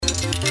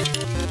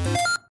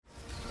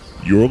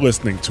You're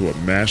listening to a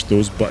Mash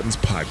Those Buttons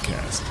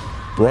podcast,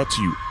 brought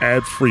to you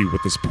ad-free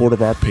with the support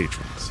of our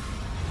patrons.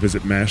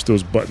 Visit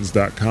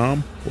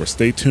mashthosebuttons.com or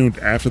stay tuned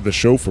after the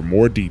show for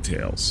more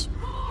details.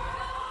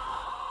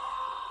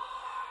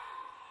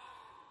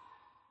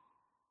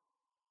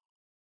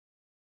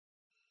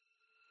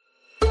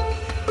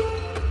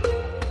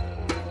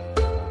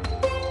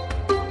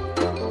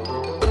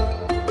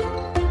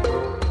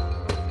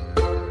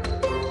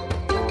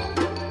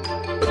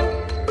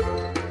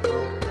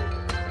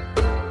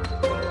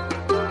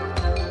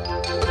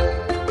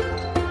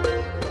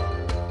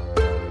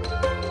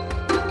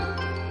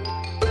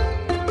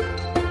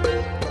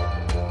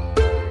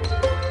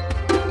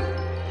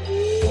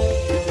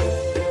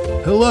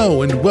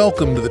 Hello and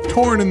welcome to the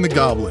Tauren and the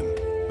Goblin,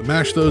 the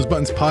Mash Those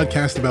Buttons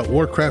podcast about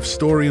Warcraft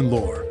story and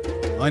lore.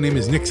 My name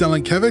is Nick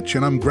Zelenkevich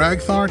and I'm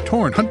Gragthar,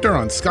 Tauren Hunter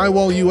on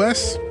Skywall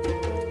US.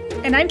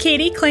 And I'm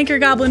Katie, Clanker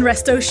Goblin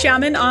Resto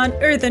Shaman on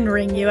Earthen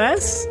Ring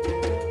US.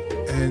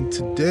 And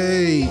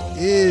today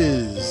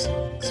is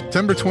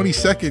September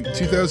 22nd,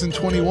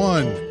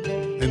 2021.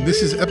 And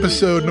this is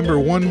episode number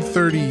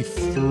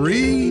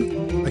 133.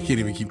 I can't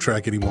even keep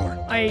track anymore.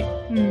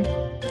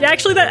 Yeah,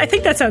 actually, I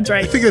think that sounds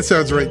right. I think that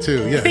sounds right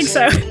too. Yes. I think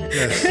so.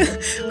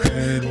 Yes.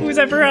 And who's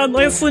ever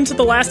listened to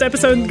the last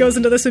episode and goes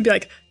into this would be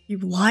like, "You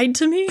lied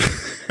to me."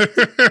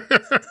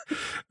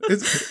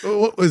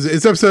 What was it?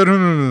 It's episode.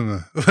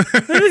 No.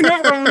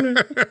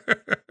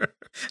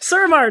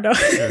 Sir Mardo.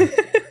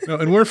 No,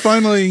 and we're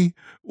finally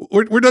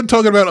we're done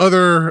talking about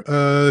other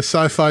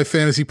sci-fi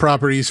fantasy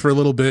properties for a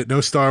little bit.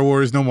 No Star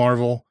Wars, no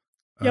Marvel.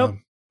 Yep.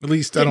 At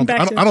least I don't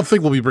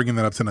think we'll be bringing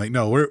that up tonight.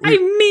 No, we're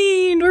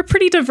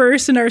pretty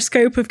diverse in our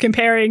scope of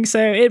comparing, so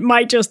it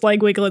might just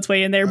like wiggle its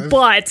way in there,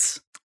 but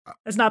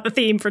that's not the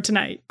theme for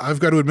tonight. I've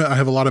got to admit, I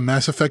have a lot of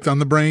Mass Effect on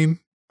the brain.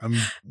 I'm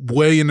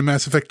way into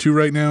Mass Effect 2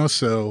 right now,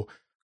 so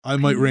I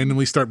might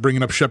randomly start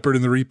bringing up Shepard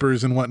and the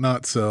Reapers and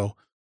whatnot. So,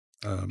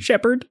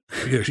 Shepard?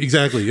 Yeah,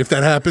 exactly. If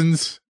that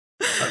happens,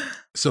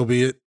 so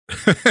be it.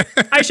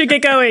 I should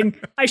get going.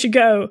 I should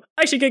go.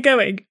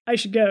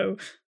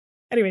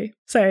 Anyway,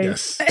 so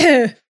yes.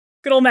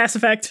 Good old Mass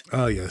Effect.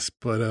 Oh, yes.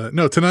 But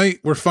no, tonight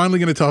we're finally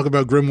going to talk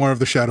about Grimoire of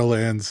the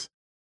Shadowlands.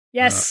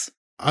 Yes.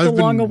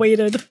 Long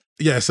awaited.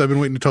 Yes, I've been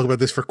waiting to talk about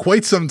this for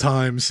quite some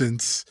time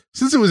since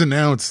it was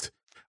announced.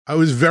 I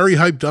was very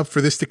hyped up for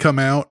this to come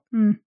out.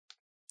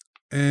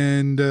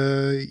 And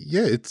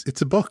yeah,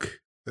 it's a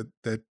book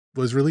that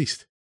was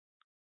released.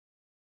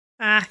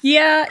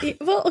 Yeah.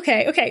 Well,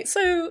 okay.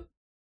 So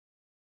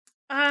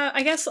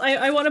I guess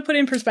I want to put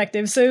in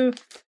perspective. So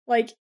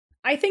like,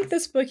 I think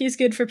this book is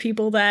good for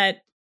people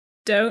that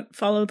don't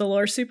follow the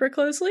lore super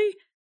closely,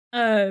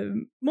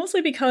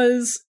 mostly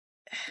because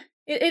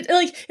it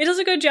does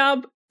a good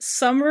job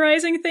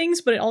summarizing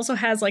things, but it also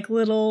has like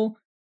little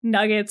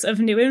nuggets of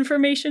new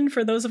information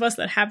for those of us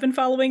that have been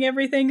following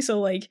everything.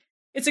 So like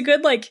it's a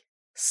good like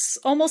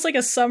almost like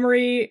a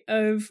summary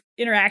of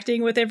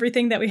interacting with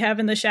everything that we have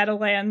in the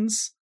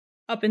Shadowlands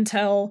up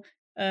until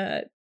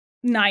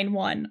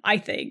 9.1, I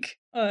think.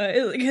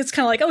 It's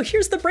kind of like, oh,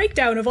 here's the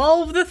breakdown of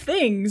all of the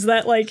things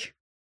that like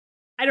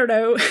I don't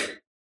know.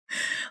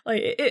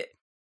 Like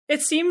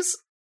it seems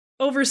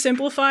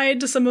oversimplified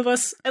to some of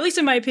us, at least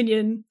in my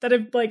opinion, that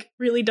have like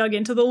really dug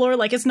into the lore.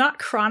 Like it's not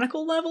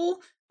Chronicle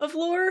level of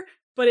lore,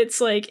 but it's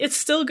like it's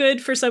still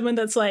good for someone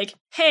that's like,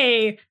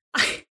 hey,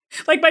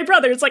 like my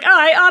brother, it's like,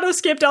 I auto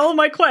skipped all of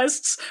my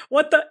quests.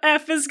 What the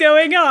F is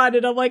going on?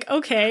 And I'm like,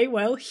 okay,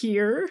 well,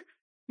 here.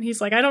 And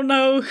he's like, I don't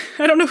know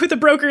who the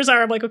brokers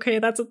are. I'm like, okay,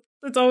 that's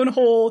its own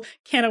whole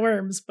can of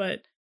worms,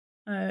 but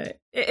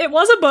it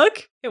was a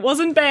book. It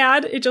wasn't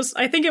bad.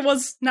 I think it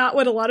was not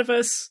what a lot of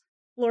us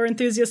lore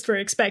enthusiasts were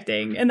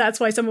expecting. And that's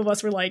why some of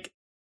us were like,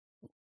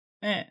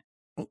 I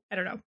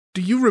don't know.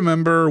 Do you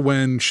remember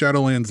when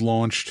Shadowlands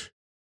launched?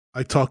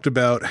 I talked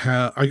about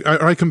how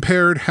I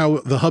compared how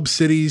the hub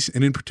cities,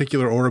 and in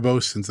particular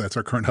Oribos, since that's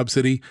our current hub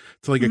city,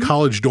 to like a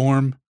college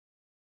dorm.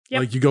 Yep.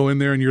 Like you go in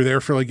there and you're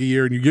there for like a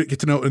year and you get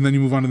to know, and then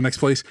you move on to the next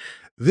place.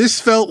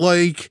 This felt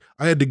like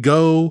I had to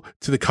go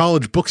to the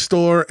college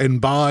bookstore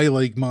and buy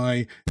like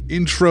my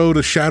intro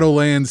to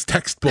Shadowlands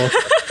textbook.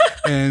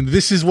 And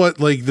this is what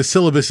like the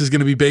syllabus is going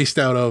to be based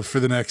out of for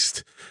the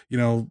next,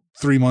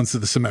 3 months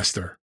of the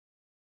semester.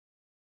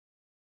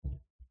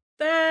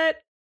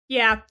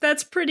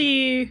 That's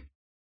pretty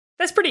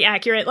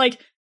accurate. Like,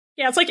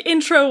 yeah, it's like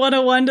intro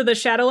 101 to the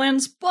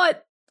Shadowlands,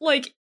 but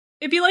like,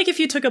 it'd be like if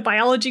you took a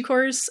biology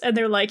course and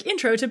they're like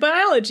intro to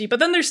biology, but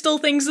then there's still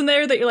things in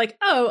there that you're like,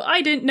 oh,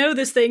 I didn't know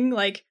this thing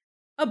like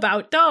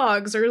about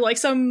dogs or like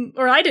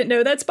or I didn't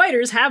know that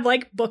spiders have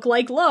like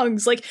book-like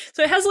lungs. Like,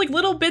 so it has like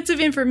little bits of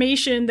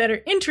information that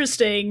are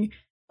interesting,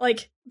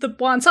 like the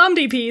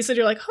Bwansamdi piece, and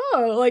you're like,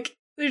 oh, like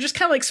they're just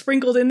kind of like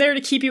sprinkled in there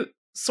to keep you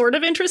sort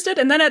of interested.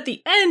 And then at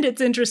the end,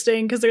 it's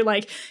interesting because they're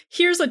like,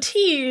 here's a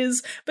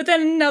tease, but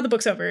then now the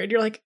book's over and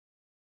you're like,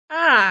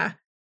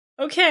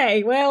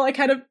 okay, well, I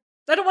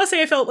don't want to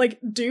say I felt like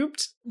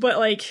duped, but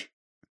like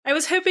I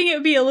was hoping it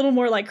would be a little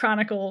more like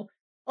Chronicle.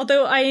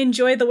 Although I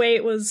enjoyed the way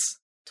it was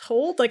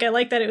told. Like, I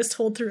like that it was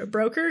told through a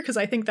broker, because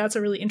I think that's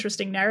a really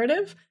interesting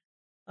narrative.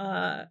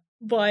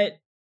 But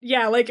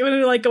yeah, like when we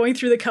were like going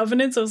through the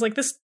covenants, I was like,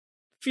 this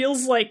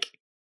feels like,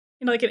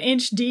 you know, like an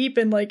inch deep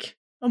and like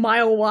a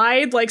mile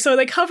wide. Like, so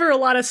they cover a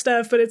lot of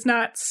stuff, but it's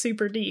not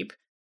super deep.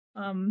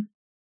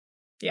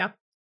 Yeah.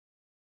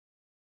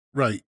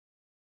 Right.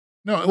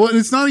 No, well,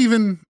 it's not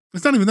even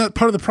that.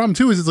 Part of the problem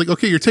too is it's like,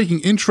 okay, you're taking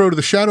Intro to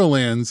the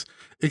Shadowlands,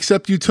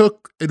 except you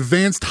took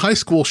advanced high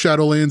school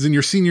Shadowlands in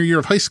your senior year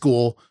of high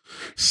school.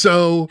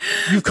 So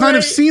you've kind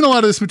of seen a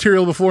lot of this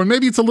material before.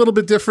 Maybe it's a little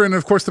bit different.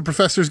 Of course, the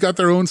professors got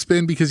their own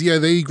spin because, yeah,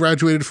 they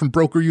graduated from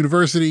Broker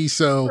University.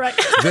 So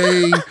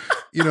they,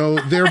 you know,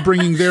 they're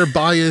bringing their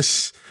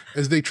bias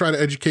as they try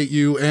to educate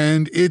you.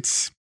 And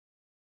it's,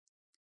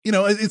 you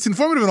know, it's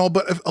informative and all,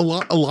 but a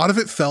lot of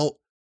it felt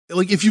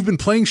like, if you've been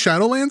playing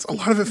Shadowlands, a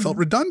lot of it felt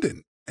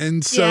redundant.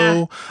 And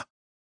so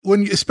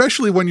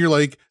especially when you're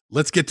like,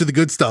 let's get to the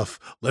good stuff.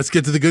 Let's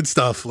get to the good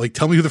stuff. Like,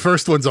 tell me who the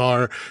first ones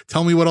are.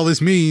 Tell me what all this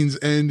means.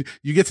 And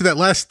you get to that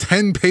last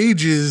 10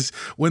 pages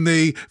when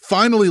they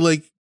finally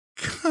like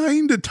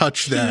kind of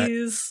touch that.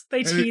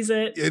 They tease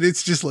it. And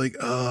it's just like,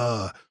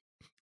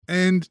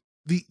 And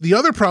the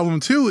other problem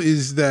too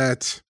is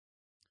that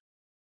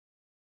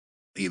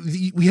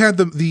we had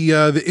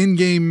the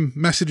in-game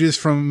messages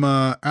from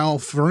Al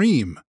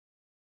Farim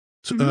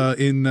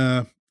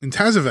in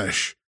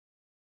Tazavesh,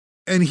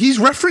 and he's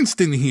referenced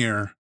in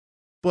here,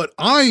 but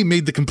I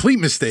made the complete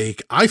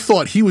mistake. I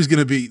thought he was going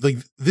to be like,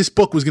 this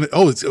book was going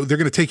to, they're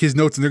going to take his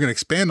notes and they're going to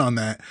expand on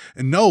that.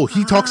 And no,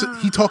 he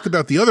talked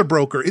about the other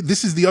broker.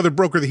 This is the other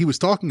broker that he was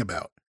talking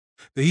about.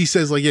 That he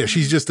says like, yeah,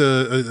 she's just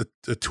a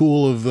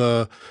tool of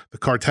the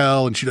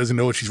cartel, and she doesn't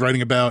know what she's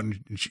writing about, and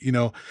she, you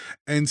know,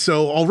 and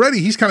so already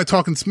he's kind of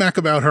talking smack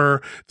about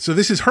her. So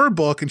this is her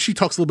book, and she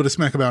talks a little bit of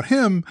smack about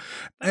him,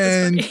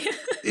 and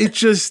it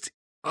just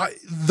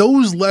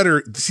those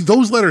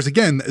letters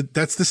again.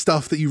 That's the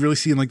stuff that you really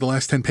see in like the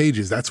last 10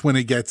 pages. That's when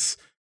it gets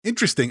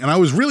interesting. And I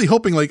was really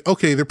hoping like,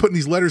 okay, they're putting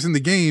these letters in the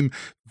game.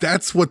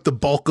 That's what the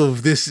bulk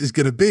of this is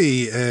going to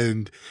be,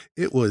 and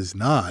it was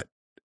not.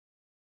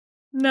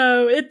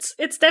 No, it's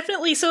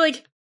definitely, so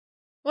like,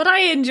 what I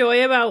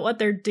enjoy about what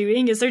they're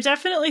doing is they're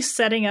definitely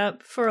setting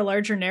up for a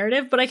larger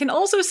narrative, but I can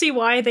also see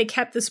why they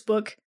kept this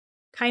book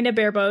kind of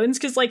bare bones,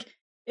 because like,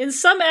 in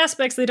some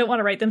aspects they don't want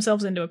to write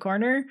themselves into a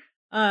corner,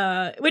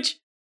 which,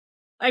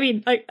 I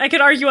mean, I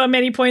could argue on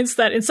many points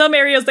that in some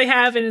areas they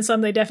have, and in some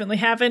they definitely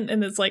haven't,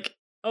 and it's like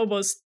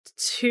almost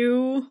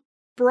too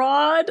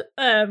broad,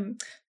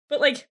 but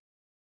like,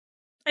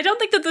 I don't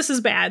think that this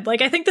is bad.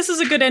 Like, I think this is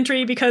a good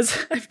entry because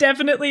I've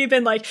definitely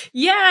been like,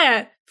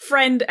 yeah,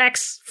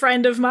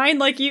 ex-friend of mine,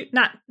 like you,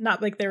 not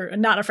like they're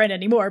not a friend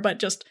anymore, but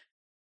just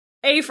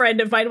a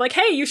friend of mine, like,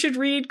 hey, you should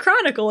read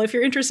Chronicle if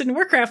you're interested in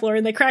Warcraft lore.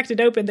 And they cracked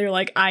it open. They're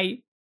like,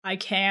 I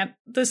can't,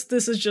 this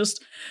is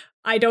just,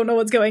 I don't know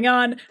what's going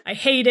on. I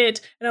hate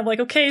it. And I'm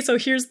like, okay, so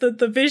here's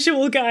the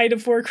visual guide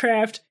of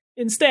Warcraft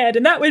instead.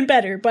 And that went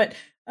better. But,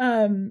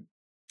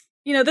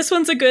 you know, this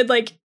one's a good,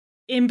 like,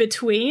 in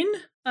between.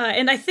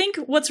 And I think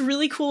what's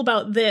really cool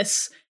about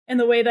this and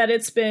the way that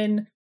it's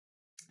been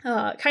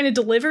kind of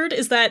delivered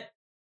is that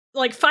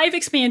like 5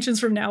 expansions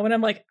from now, when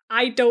I'm like,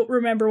 I don't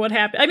remember what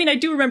happened. I mean, I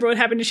do remember what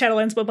happened in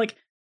Shadowlands, but I'm like,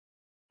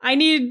 I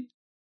need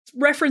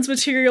reference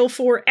material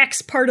for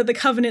X part of the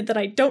Covenant that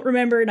I don't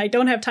remember, and I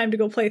don't have time to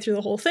go play through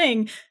the whole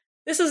thing.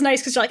 This is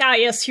nice because you're like,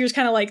 yes, here's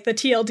kind of like the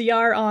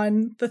TLDR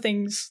on the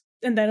things,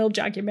 and then it'll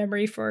jog your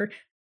memory for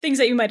things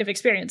that you might have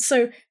experienced.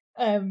 So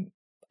I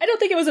don't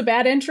think it was a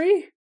bad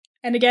entry.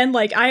 And again,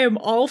 like, I am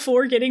all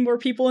for getting more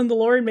people in the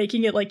lore and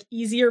making it like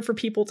easier for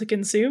people to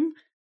consume.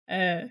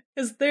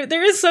 Because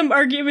there is some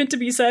argument to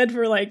be said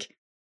for like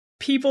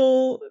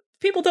people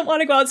don't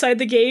want to go outside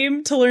the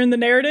game to learn the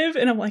narrative,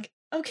 and I'm like,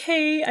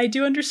 okay, I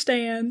do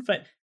understand,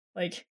 but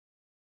like,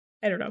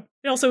 I don't know.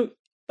 It also,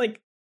 like,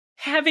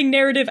 having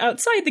narrative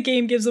outside the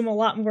game gives them a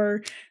lot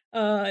more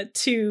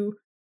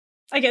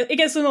it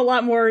gives them a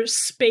lot more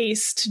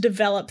space to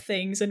develop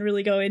things and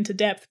really go into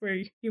depth where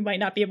you might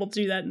not be able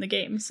to do that in the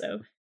game. So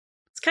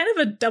it's kind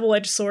of a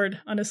double-edged sword,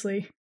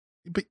 honestly.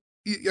 But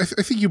I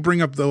think you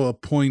bring up, though, a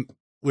point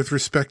with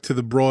respect to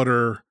the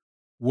broader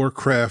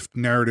Warcraft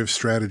narrative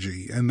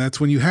strategy. And that's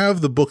when you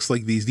have the books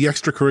like these, the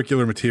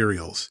extracurricular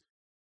materials,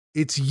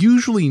 it's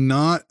usually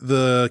not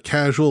the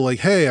casual, like,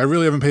 hey, I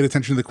really haven't paid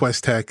attention to the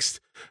quest text.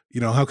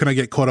 You know, how can I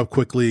get caught up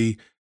quickly?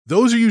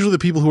 Those are usually the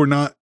people who are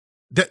not,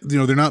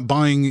 they're not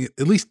buying,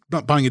 at least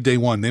not buying it day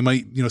one. They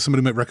might,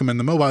 somebody might recommend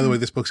them. Oh, by the way,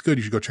 this book's good.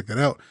 You should go check that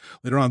out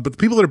later on. But the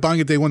people that are buying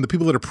it day one, the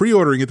people that are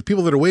pre-ordering it, the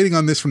people that are waiting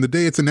on this from the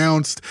day it's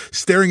announced,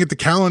 staring at the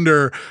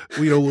calendar,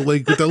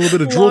 like with a little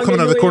bit of drool coming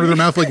out of the corner of their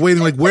mouth, like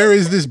waiting, like, where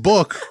is this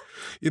book?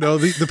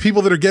 The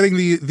people that are getting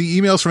the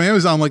emails from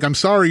Amazon, like, I'm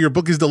sorry, your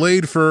book is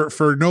delayed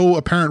for no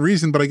apparent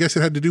reason, but I guess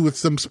it had to do with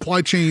some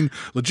supply chain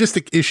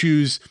logistic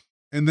issues.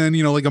 And then,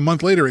 like a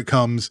month later it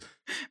comes.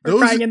 We're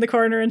crying in the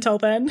corner until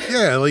then.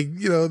 Yeah. Like,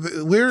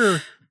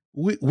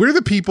 we're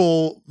the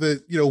people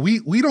that,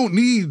 we don't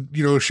need,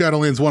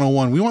 Shadowlands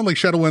 101. We want like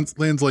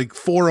Shadowlands like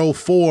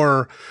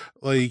 404,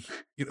 like,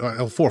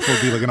 L4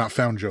 would be like a not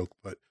found joke,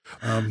 but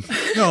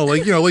no,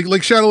 like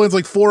Shadowlands,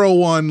 like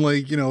 401,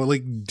 like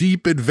like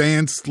deep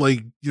advanced,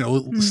 like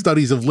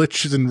studies of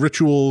liches and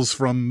rituals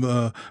from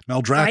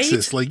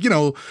Maldraxxus, right? like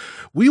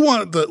we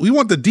want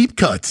the deep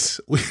cuts.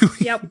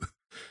 Yep.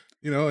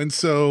 And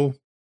so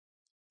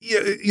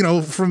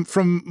yeah,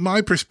 from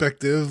my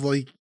perspective,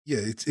 like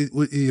I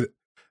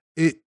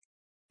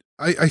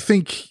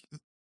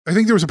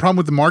think there was a problem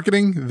with the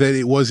marketing, that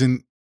it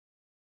wasn't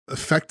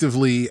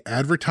effectively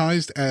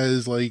advertised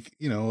as like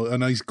a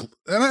nice,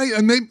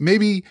 and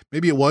maybe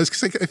it was,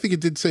 because I think it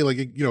did say like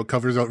it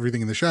covers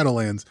everything in the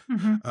Shadowlands,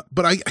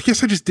 but I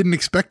guess I just didn't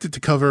expect it to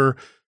cover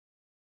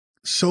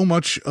so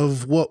much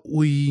of what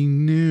we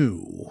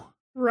knew.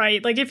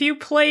 Right, like if you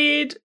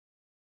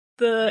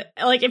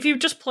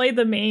just played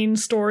the main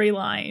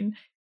storyline,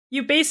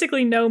 you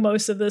basically know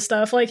most of this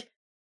stuff. Like,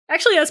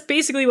 actually, that's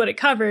basically what it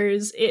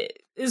covers. It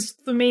is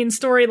the main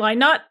storyline,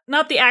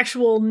 not the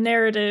actual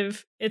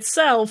narrative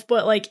itself,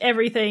 but like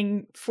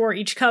everything for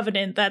each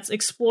covenant that's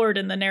explored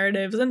in the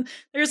narratives. And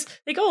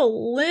they go a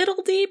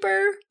little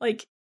deeper,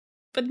 like,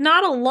 but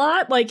not a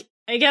lot. Like,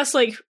 I guess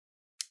like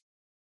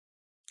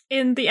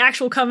in the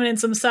actual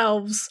covenants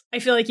themselves, I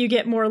feel like you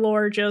get more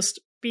lore just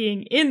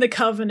being in the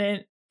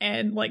covenant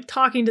and like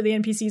talking to the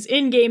NPCs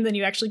in game than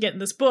you actually get in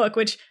this book,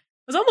 which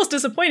was almost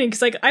disappointing,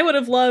 because like I would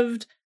have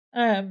loved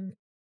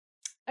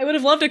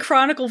a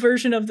chronicle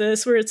version of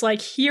this where it's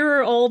like, here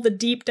are all the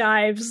deep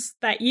dives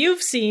that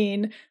you've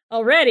seen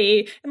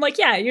already, and like,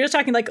 yeah, you're just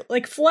talking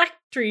like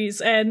phylacteries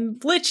and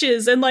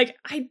liches and like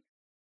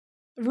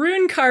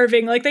rune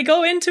carving. Like, they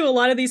go into a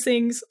lot of these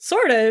things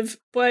sort of,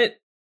 but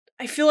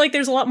I feel like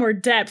there's a lot more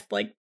depth,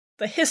 like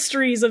the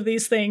histories of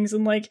these things,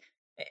 and like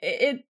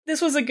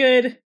this was a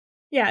good,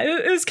 yeah,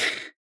 it was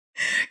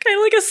kind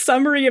of like a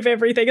summary of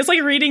everything. It's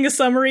like reading a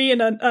summary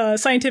in a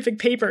scientific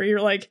paper.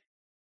 You're like,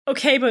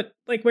 okay, but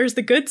like, where's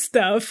the good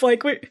stuff?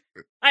 Like,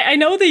 I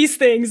know these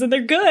things and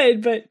they're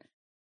good, but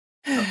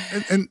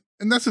and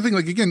that's the thing.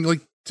 Like, again,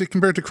 like to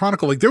compare it to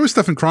Chronicle, like there was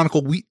stuff in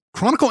Chronicle.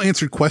 Chronicle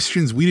answered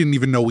questions we didn't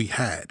even know we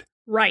had.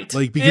 Right.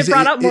 Like, because it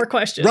brought up more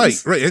questions.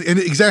 Right. And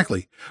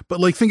exactly. But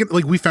like thinking,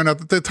 like we found out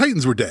that the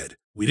Titans were dead.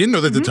 We didn't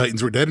know that the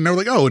Titans were dead, and now we're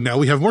like, oh, now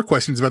we have more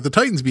questions about the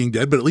Titans being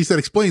dead, but at least that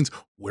explains,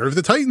 where have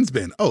the Titans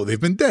been? Oh,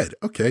 they've been dead.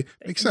 Okay,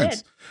 makes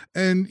sense.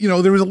 And,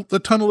 there was a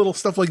ton of little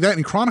stuff like that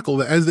in Chronicle,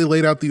 that as they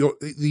laid out the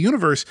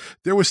universe,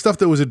 there was stuff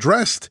that was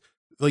addressed,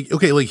 like,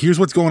 okay, like, here's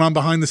what's going on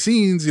behind the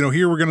scenes,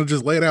 here we're going to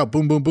just lay it out,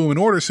 boom, boom, boom, in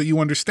order, so you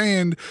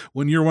understand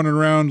when you're running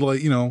around,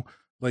 like,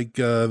 like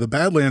the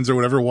Badlands or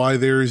whatever, why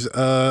there's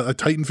a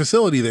Titan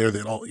facility there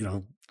that all,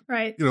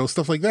 right.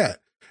 Stuff like that.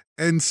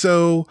 And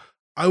so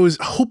I was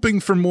hoping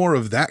for more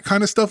of that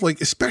kind of stuff,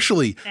 like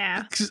especially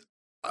because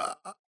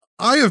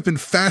I have been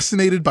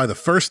fascinated by the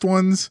first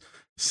ones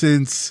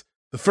since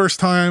the first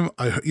time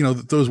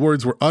those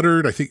words were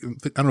uttered. I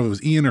don't know if it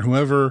was Ian or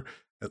whoever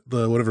at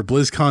whatever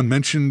BlizzCon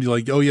mentioned,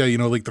 like, oh yeah,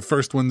 like the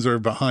first ones are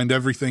behind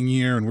everything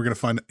here, and we're gonna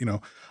find,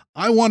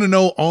 I want to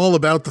know all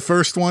about the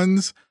first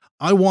ones.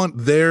 I want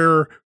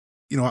their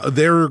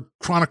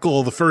chronicle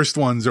of the first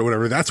ones or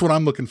whatever. That's what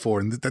I'm looking for,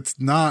 and that's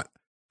not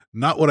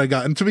what I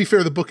got. And to be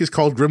fair, the book is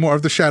called Grimoire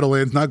of the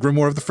Shadowlands, not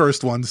Grimoire of the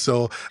first one.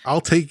 So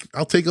I'll take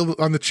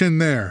on the chin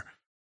there.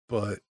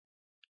 But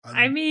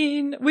I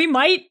mean, we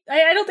might.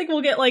 I don't think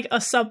we'll get like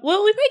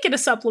well, we might get a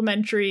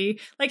supplementary.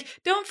 Like,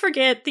 don't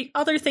forget, the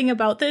other thing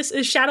about this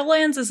is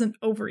Shadowlands isn't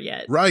over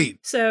yet. Right.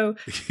 So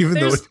even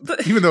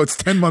though it's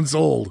 10 months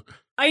old.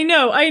 I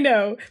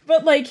know,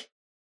 but like,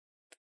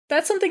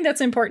 that's something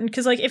that's important,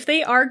 because like, if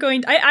they are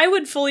going, I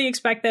would fully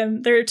expect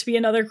there to be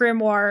another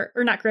Grimoire,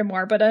 or not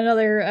Grimoire, but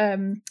another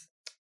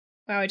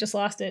wow, I just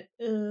lost it.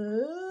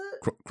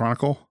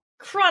 Chronicle.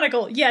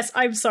 Yes,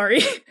 I'm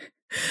sorry.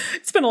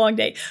 It's been a long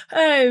day.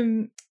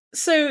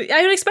 So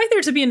I would expect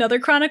there to be another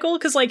Chronicle,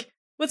 because like,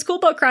 what's cool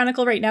about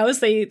Chronicle right now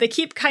is they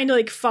keep kind of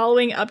like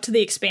following up to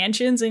the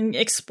expansions and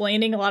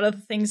explaining a lot of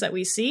the things that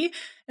we see.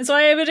 And so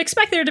I would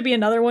expect there to be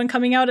another one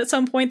coming out at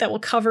some point that will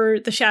cover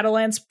the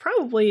Shadowlands,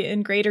 probably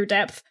in greater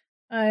depth.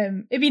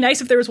 It'd be nice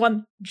if there was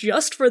one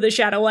just for the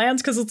Shadowlands,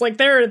 because it's like,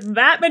 there are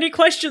that many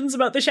questions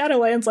about the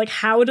Shadowlands, like,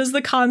 how does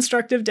the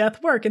construct of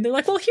death work? And they're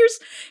like, well,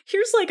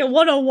 here's like a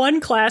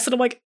 101 class, and I'm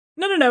like,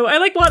 no, I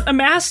like want a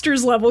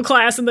master's level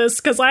class in this,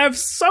 because I have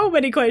so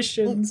many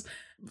questions.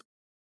 Well,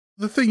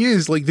 the thing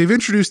is, like, they've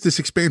introduced this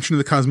expansion of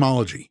the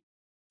cosmology.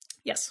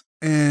 Yes.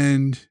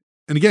 And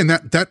again,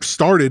 that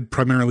started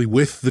primarily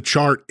with the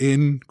chart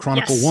in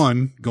Chronicle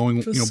 1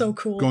 going, so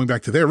cool. Going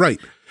back to there, right?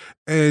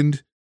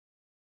 And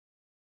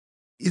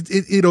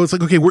it's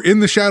like, okay, we're in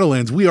the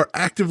Shadowlands. We are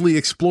actively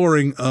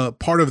exploring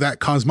part of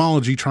that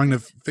cosmology, trying to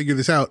figure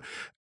this out.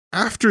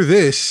 After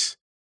this,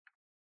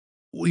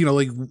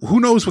 like, who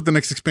knows what the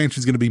next expansion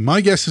is going to be? My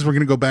guess is we're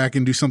going to go back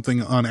and do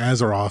something on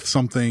Azeroth,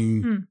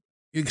 something.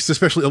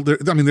 Especially,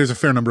 there's a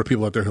fair number of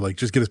people out there who like,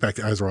 just get us back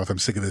to Azeroth. I'm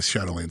sick of this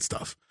Shadowlands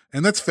stuff,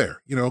 and that's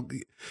fair. Because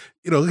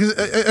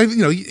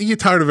you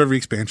get tired of every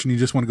expansion. You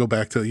just want to go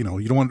back to, you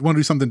don't want to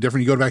do something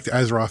different. You go back to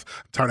Azeroth.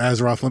 I'm tired of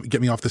Azeroth. Get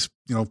me off this,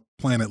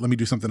 planet. Let me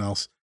do something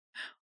else.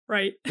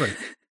 Right.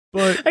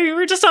 But I mean,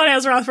 we're just on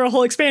Azeroth for a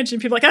whole expansion.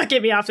 People are like,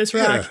 get me off this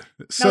rock.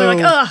 yeah, Now they're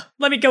like,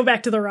 let me go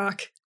back to the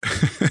rock.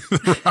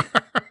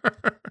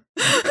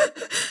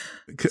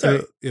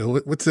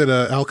 What's it?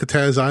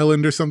 Alcatraz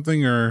Island or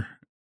something, or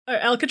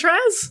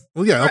Alcatraz?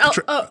 Well, yeah,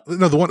 Alcatraz.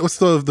 No, the one. What's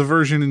the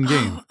version in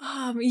game?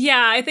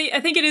 Yeah, I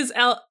think it is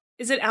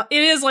it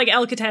is like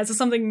Alcatraz. It's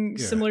something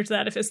similar to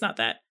that. If it's not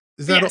that,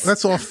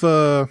 that's off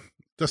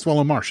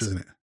Dustwallow Marsh, isn't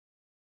it?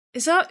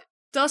 Is that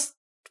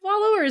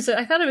Dustwallow, or is it?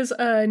 I thought it was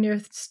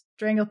near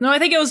Strangle. No, I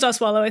think it was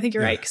Dustwallow. I think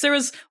you're right, because there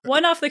was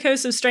one off the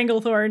coast of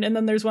Stranglethorn, and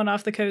then there's one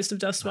off the coast of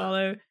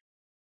Dustwallow.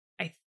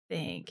 I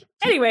think.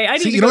 Anyway, I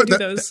need to go do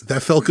those.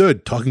 That felt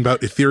good. Talking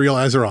about ethereal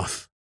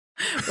Azeroth.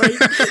 Right.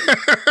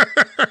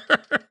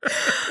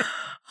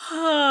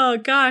 Oh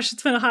gosh,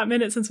 it's been a hot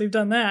minute since we've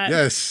done that.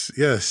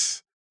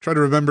 Yes. Try to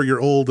remember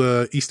your old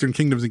Eastern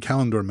Kingdoms and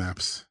Kalimdor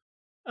maps.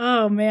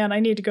 Oh man, I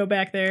need to go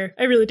back there.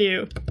 I really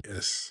do.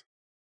 Yes.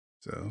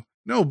 So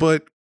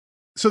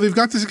they've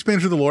got this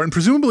expansion of the lore, and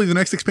presumably the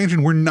next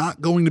expansion we're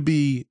not going to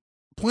be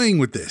playing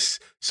with this.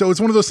 So it's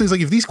one of those things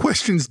like, if these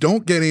questions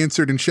don't get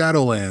answered in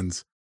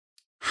Shadowlands,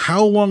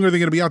 how long are they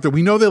going to be out there?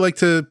 We know they like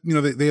to,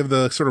 they have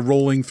the sort of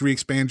rolling 3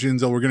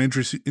 expansions. Oh, we're going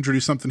to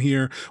introduce something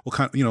here. We'll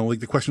kind of, like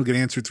the question will get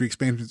answered 3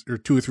 expansions or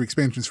 2 or 3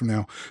 expansions from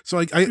now. So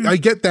I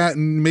get that.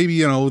 And maybe,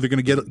 they're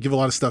going to give a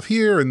lot of stuff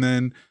here and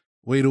then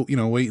wait and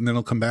then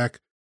it'll come back.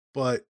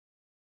 But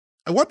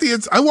I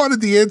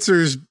wanted the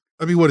answers.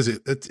 I mean, what is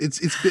it?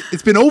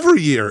 It's been over a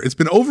year. It's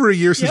been over a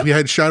year since we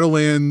had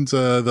Shadowlands,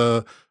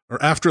 or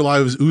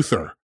Afterlives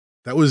Uther.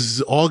 That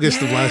was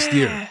August of last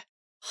year.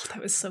 Oh,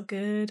 that was so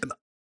good. And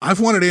I've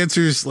wanted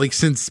answers like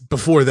since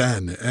before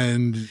then,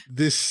 and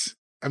this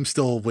I'm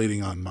still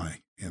waiting on my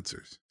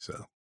answers.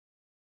 So,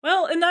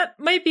 well, and that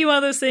might be one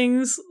of those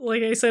things,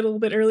 like I said a little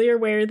bit earlier,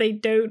 where they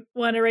don't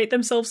want to write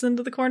themselves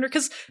into the corner.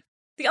 Because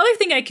the other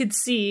thing I could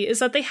see is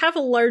that they have a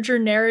larger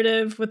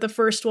narrative with the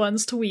first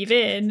ones to weave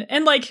in,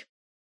 and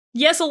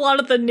yes, a lot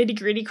of the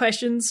nitty-gritty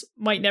questions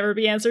might never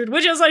be answered,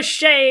 which is a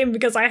shame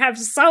because I have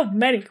so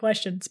many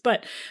questions.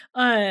 But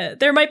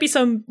there might be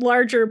some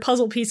larger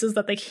puzzle pieces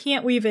that they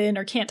can't weave in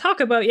or can't talk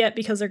about yet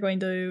because they're going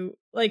to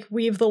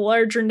weave the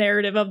larger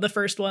narrative of the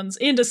first ones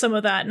into some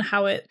of that and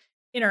how it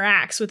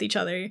interacts with each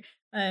other.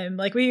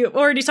 We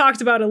already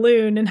talked about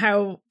Elune and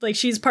how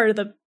she's part of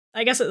the,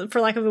 I guess for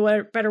lack of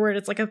a better word,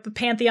 it's the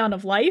pantheon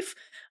of life.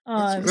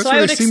 That's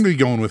where they seem to be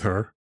going with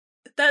her.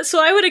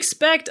 So I would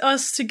expect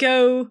us to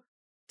go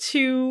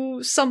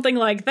to something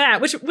like that,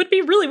 which would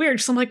be really weird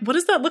because I'm like, what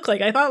does that look like?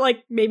 I thought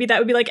maybe that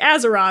would be like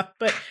Azeroth,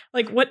 but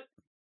what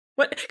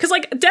because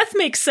death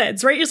makes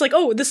sense, right? It's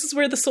oh, this is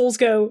where the souls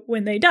go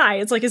when they die.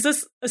 It's is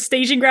this a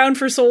staging ground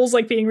for souls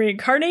being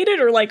reincarnated,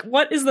 or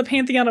what is the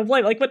pantheon of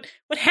life?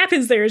 What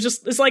happens there? It's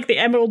the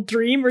Emerald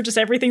Dream where just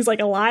everything's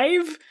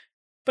alive,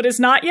 but it's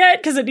not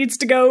yet because it needs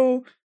to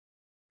go.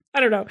 I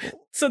don't know.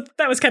 So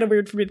that was kind of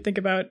weird for me to think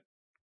about.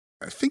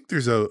 I think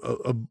there's a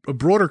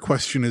broader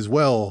question as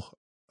well.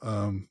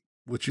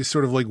 Which is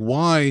sort of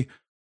why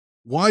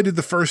did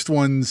the first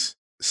ones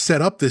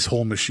set up this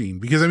whole machine?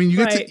 Because I mean, you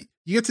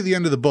get to the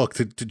end of the book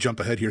to jump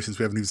ahead here, since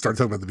we haven't even started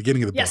talking about the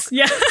beginning of the book.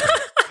 Yeah.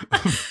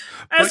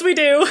 As you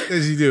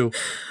do.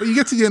 But you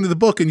get to the end of the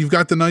book and you've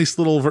got the nice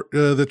little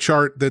the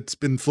chart that's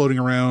been floating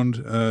around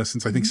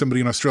since I think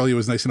somebody in Australia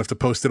was nice enough to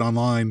post it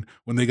online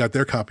when they got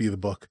their copy of the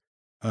book.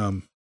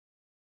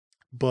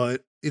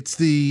 But it's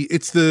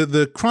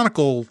the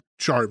Chronicle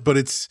chart, but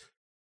it's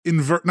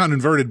not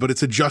inverted, but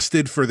it's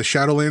adjusted for the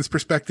Shadowlands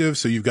perspective.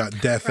 So you've got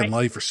death and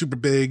life are super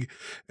big,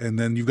 and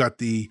then you've got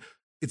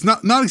it's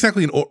not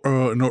exactly an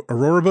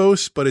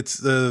Ouroboros, but it's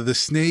the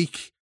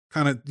snake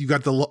kind of. You've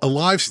got a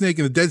live snake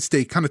and the dead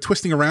snake kind of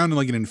twisting around in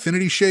an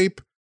infinity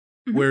shape,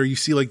 where you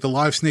see the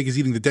live snake is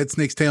eating the dead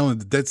snake's tail, and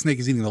the dead snake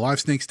is eating the live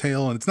snake's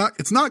tail, and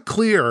it's not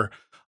clear.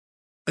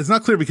 It's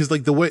not clear because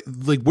the way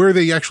where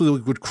they actually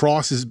would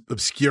cross is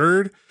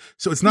obscured,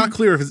 so it's not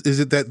clear is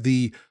it that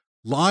the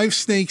live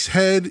snake's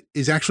head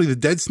is actually the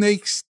dead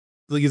snake's?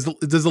 Does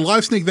the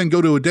live snake then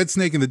go to a dead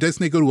snake and the dead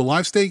snake go to a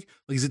live snake?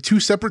 Is it 2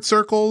 separate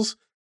circles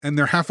and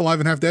they're half alive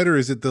and half dead, or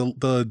is it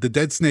the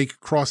dead snake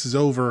crosses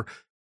over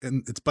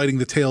and it's biting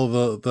the tail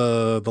of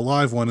the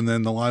live one, and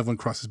then the live one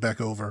crosses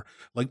back over,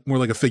 more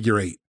like a figure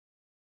 8?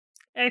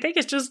 I think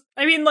it's just,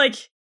 I mean,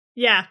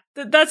 yeah,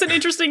 that's an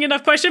interesting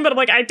enough question, but I'm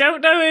I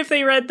don't know if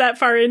they read that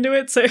far into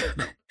it, so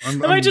it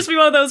might just be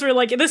one of those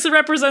where this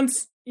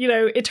represents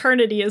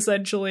eternity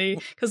essentially,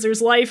 because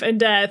there's life and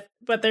death,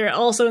 but they're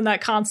also in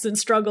that constant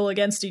struggle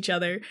against each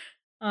other.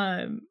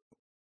 So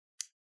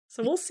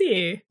we'll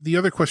see. The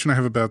other question I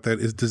have about that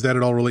is, does that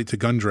at all relate to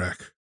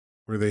Gundrak,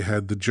 where they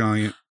had the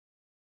giant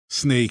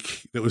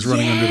snake that was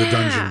running under the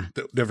dungeon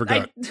that never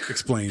got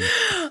explained?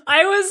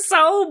 I was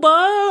so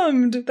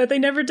bummed that they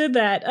never did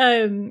that.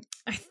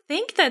 I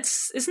think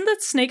isn't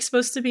that snake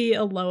supposed to be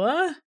a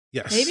Loa?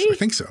 Yes, maybe? I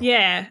think so.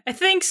 Yeah, I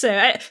think so.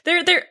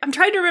 I'm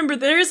trying to remember.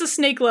 There is a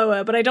snake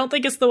Loa, but I don't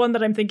think it's the one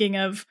that I'm thinking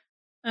of.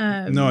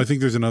 No, I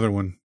think there's another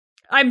one.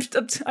 I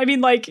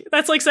mean,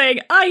 that's like saying,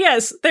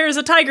 yes, there's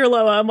a tiger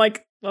Loa. I'm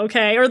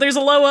okay. Or there's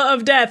a Loa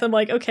of Death. I'm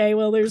like, okay,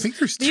 well, there's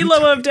the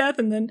Loa of Death.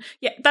 And then,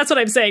 yeah, that's what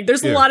I'm saying.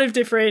 There's a lot of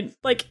different,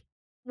 like,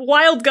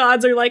 wild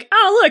gods are like,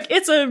 oh, look,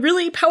 it's a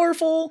really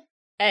powerful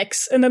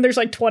X. And then there's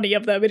like 20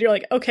 of them. And you're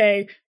like,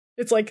 okay,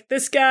 it's like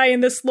this guy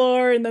in this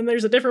lore. And then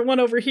there's a different one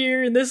over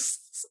here. And this,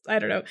 I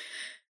don't know.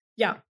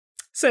 Yeah.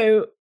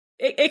 So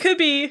it could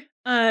be,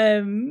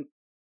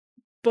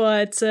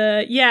 but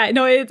yeah,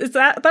 no, it's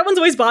that one's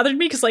always bothered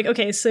me because, like,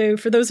 okay, so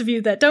for those of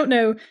you that don't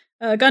know,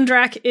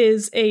 Gundrak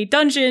is a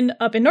dungeon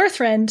up in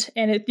Northrend,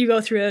 and you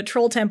go through a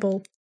troll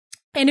temple.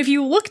 And if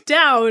you look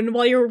down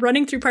while you're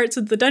running through parts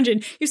of the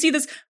dungeon, you see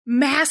this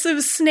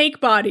massive snake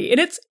body, and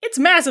it's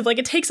massive, like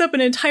it takes up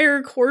an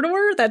entire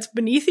corridor that's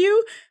beneath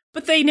you.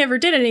 But they never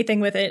did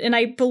anything with it, and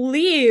I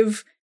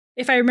believe,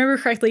 if I remember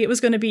correctly, it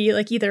was going to be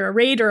like either a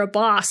raid or a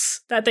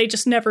boss that they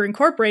just never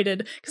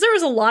incorporated. Because there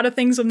was a lot of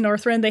things of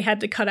Northrend they had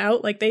to cut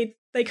out. Like they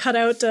cut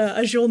out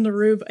Azul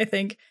Narub, I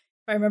think, if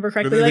I remember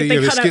correctly.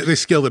 They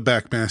scaled it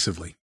back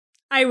massively.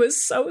 I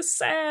was so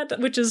sad,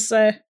 which is,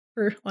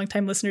 for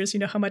longtime listeners, you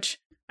know how much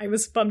I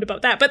was bummed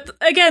about that. But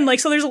again,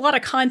 like, so there's a lot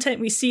of content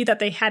we see that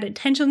they had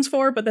intentions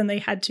for, but then they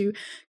had to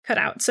cut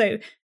out. So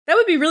that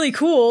would be really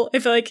cool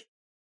if, like,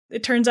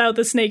 it turns out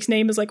the snake's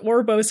name is like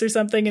Orbos or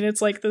something, and it's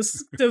like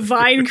this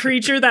divine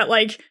creature that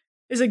like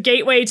is a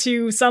gateway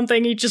to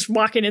something. You just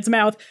walk in its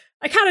mouth.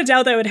 I kind of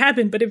doubt that would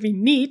happen, but it'd be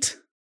neat.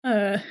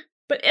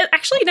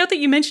 Actually, now that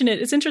you mention it,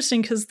 it's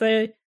interesting because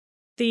the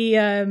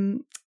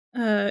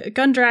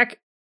Gundrak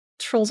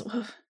trolls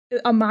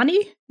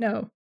Amani?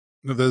 No,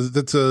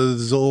 that's a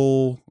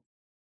Zul'Drak.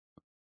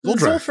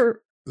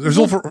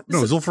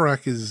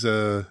 Zul'Farak is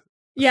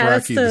yeah,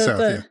 that's the south.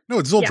 Yeah. No,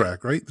 it's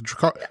Zul'Drak, right? The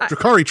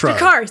Drakari tribe.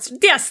 Drakar.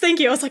 Yes, thank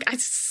you. I was like,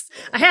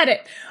 I had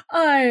it.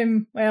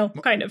 Well,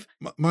 kind of.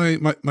 My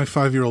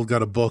 5-year-old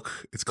got a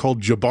book. It's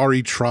called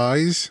Jabari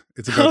Tries.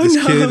 It's about this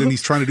kid, and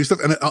he's trying to do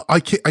stuff. And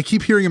I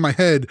keep hearing in my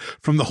head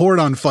from the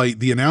Hordon fight,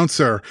 the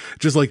announcer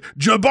just like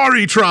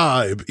Jabari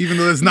Tribe, even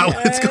though that's not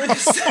what it's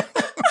called.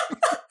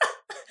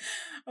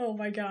 Oh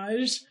my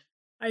gosh.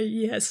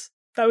 Yes,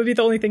 that would be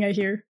the only thing I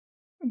hear.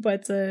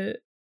 But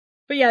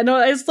yeah, no,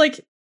 it's like,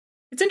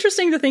 it's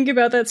interesting to think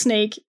about that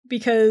snake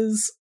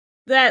because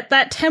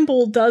that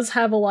temple does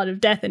have a lot of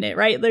death in it,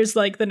 right? There's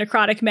like the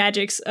necrotic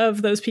magics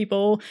of those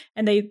people,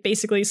 and they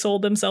basically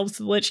sold themselves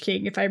to the Lich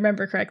King, if I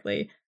remember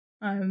correctly.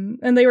 And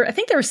I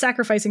think they were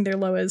sacrificing their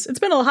Loas. It's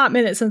been a hot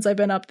minute since I've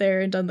been up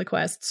there and done the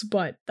quests,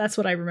 but that's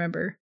what I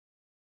remember,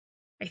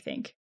 I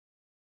think.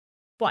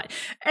 But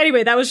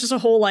anyway, that was just a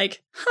whole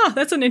like,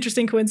 that's an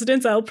interesting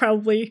coincidence. I'll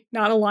probably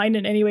not align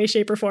in any way,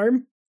 shape, or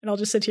form, and I'll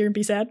just sit here and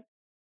be sad.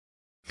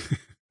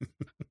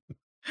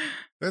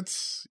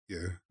 That's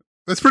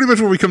pretty much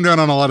where we come down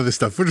on a lot of this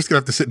stuff. We're just gonna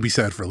have to sit and be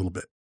sad for a little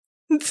bit.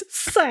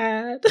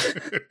 Sad.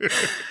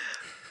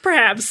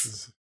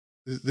 Perhaps.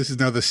 This is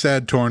now the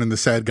Sad Tauren and the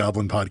Sad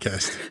Goblin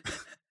podcast.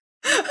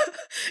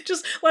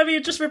 Just let me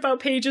just rip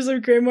out pages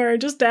of Grimoire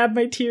and just dab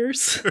my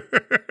tears.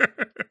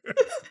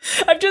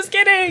 I'm just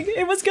kidding.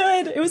 It was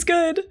good. It was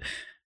good.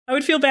 I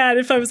would feel bad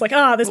if I was like,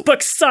 this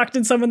book sucked,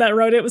 and someone that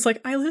wrote it was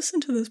like, I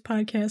listened to this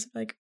podcast.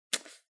 Like,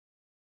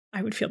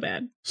 I would feel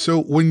bad.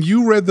 So when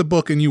you read the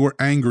book and you were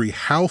angry,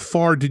 how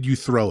far did you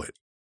throw it?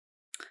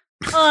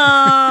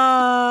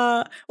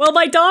 Well,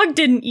 my dog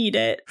didn't eat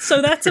it,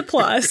 so that's a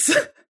plus.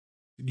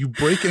 Did you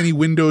break any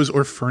windows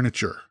or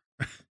furniture?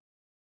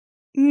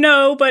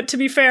 No, but to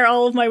be fair,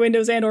 all of my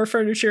windows and or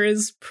furniture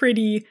is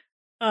pretty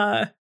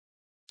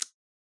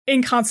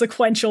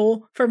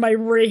inconsequential for my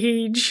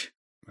rage.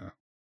 Oh.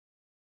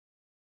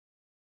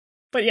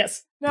 But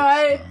yes.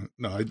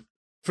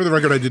 For the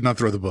record, I did not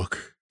throw the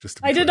book.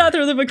 I did not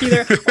throw the book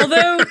either.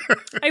 Although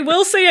I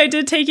will say I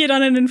did take it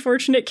on an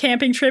unfortunate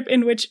camping trip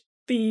in which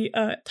the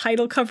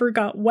title cover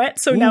got wet,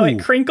 so now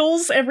it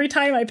crinkles every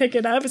time I pick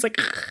it up. It's like,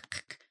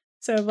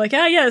 so I'm like,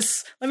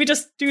 yes, let me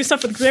just do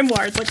stuff with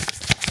Grimoire. It's like,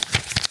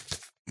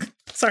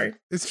 sorry,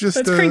 it's just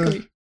it's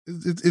crinkly.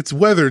 It's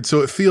weathered,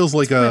 so it feels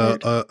like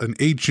an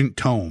ancient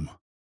tome.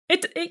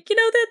 That's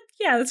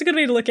a good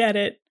way to look at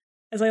it.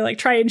 As I like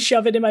try and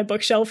shove it in my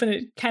bookshelf, and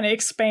it kind of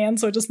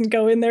expands so it doesn't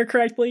go in there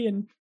correctly,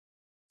 and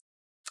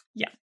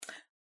yeah.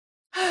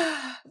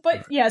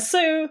 But yeah,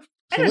 so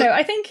I don't know.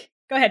 I think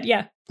go ahead.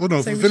 Yeah. Well,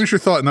 no, finish your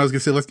thought, and I was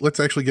gonna say let's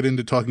actually get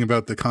into talking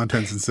about the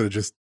contents instead of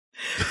just.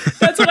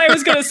 That's what I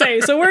was gonna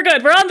say. So we're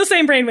good. We're on the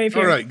same brainwave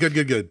here. All right.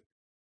 Good.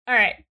 All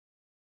right.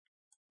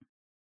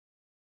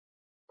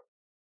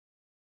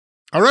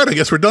 All right. I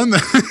guess we're done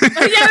then. Yeah,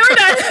 we're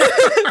done.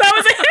 That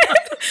was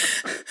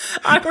it.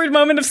 Awkward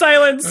moment of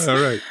silence. All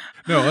right.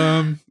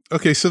 No.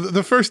 Okay. So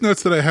the first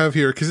notes that I have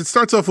here, because it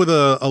starts off with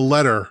a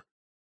letter.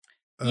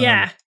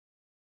 Yeah.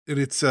 And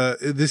it's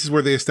this is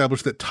where they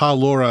establish that Ta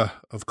Lora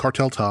of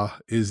Cartel Ta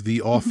is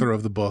the author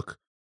of the book.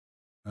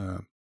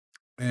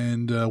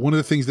 And one of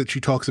the things that she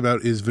talks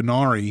about is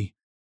Venari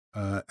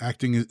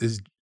acting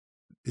is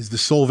the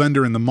sole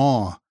vendor in the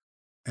Maw.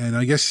 And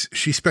I guess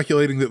she's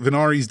speculating that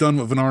Venari's done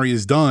what Venari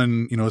has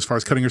done, as far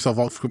as cutting herself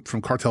off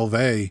from Cartel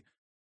Ve,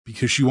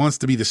 because she wants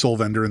to be the sole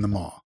vendor in the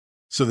Maw,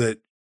 so that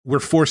we're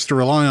forced to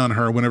rely on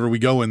her whenever we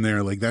go in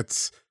there. Like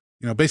that's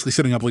basically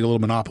setting up like a little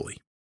monopoly.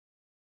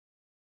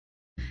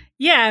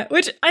 Yeah,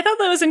 which I thought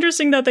that was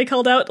interesting that they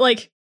called out,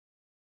 like,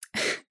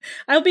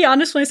 I'll be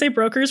honest when I say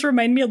brokers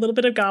remind me a little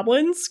bit of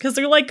goblins, because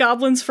they're like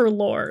goblins for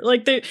lore.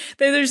 Like,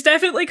 there's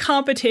definitely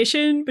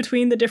competition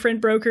between the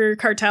different broker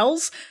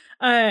cartels,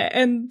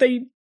 and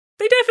they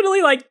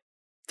definitely, like,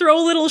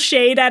 throw a little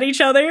shade at each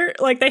other.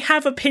 Like, they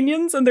have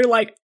opinions, and they're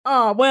like,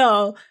 oh,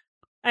 well,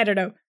 I don't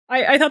know.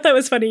 I thought that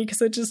was funny,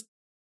 because it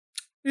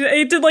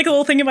did, like, a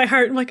little thing in my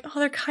heart. I'm like, oh,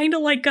 they're kind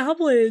of like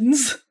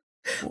goblins.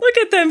 Look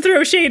at them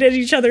throw shade at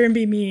each other and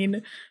be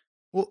mean.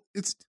 Well,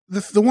 it's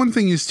the one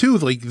thing is too,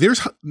 like,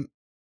 there's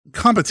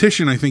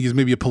competition, I think is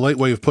maybe a polite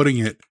way of putting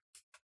it,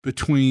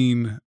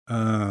 between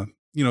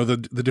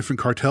the different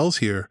cartels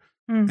here.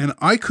 And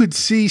I could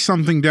see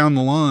something down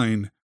the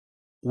line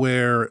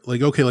where,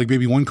 like, okay, like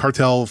maybe one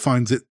cartel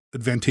finds it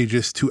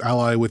advantageous to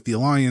ally with the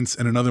Alliance,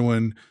 and another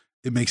one,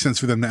 it makes sense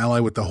for them to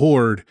ally with the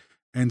Horde.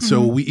 And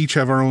so we each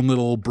have our own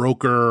little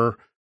broker,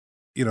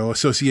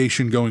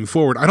 association going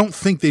forward. I don't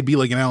think they'd be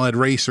like an allied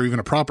race or even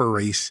a proper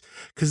race,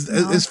 because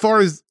as far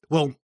as,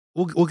 well,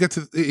 we'll get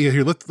to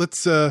here.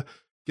 Let's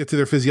get to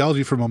their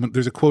physiology for a moment.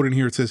 There's a quote in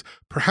here. It says,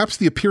 "Perhaps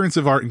the appearance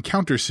of our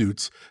encounter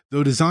suits,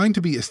 though designed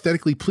to be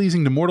aesthetically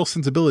pleasing to mortal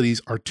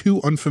sensibilities, are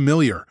too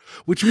unfamiliar,"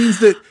 which means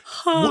that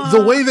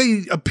the way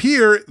they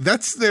appear,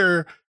 that's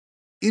their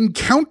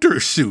encounter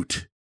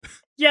suit.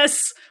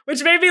 Yes,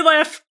 which made me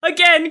laugh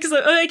again, because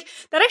like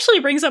that actually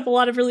brings up a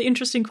lot of really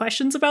interesting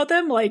questions about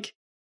them. Like,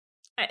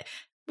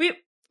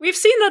 we've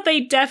seen that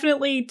they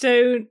definitely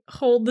don't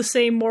hold the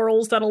same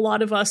morals that a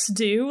lot of us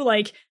do.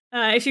 Like,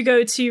 if you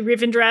go to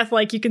Rivendreth,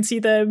 like, you can see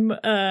them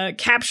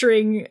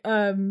capturing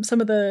some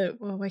of the,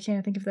 why can't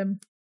I think of them?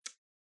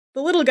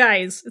 The little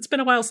guys. It's been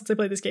a while since I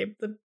played this game.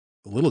 The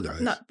little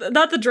guys, not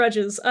the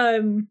dredges.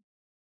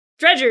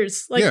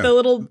 Dredgers, like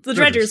the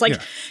dredgers, like,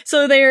 yeah.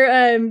 So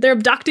they're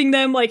abducting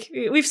them. Like,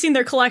 we've seen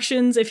their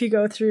collections. If you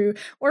go through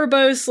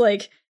Oribos,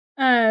 like,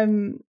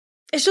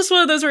 it's just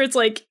one of those where it's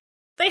like,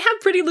 they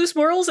have pretty loose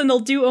morals and they'll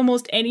do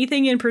almost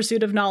anything in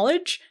pursuit of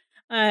knowledge.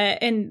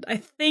 And I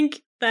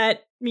think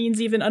that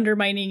means even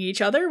undermining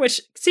each other, which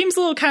seems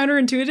a little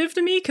counterintuitive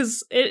to me,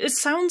 because it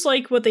sounds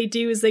like what they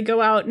do is they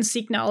go out and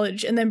seek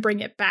knowledge and then bring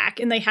it back.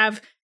 And they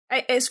have,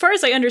 as far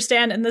as I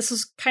understand, and this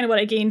is kind of what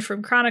I gained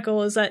from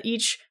Chronicle, is that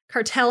each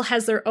cartel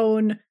has their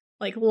own,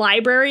 like,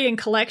 library and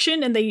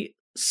collection, and they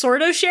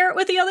sort of share it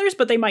with the others,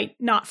 but they might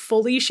not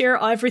fully share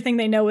everything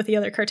they know with the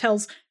other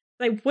cartels.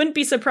 I wouldn't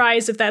be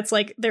surprised if that's,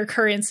 like, their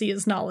currency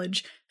is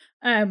knowledge.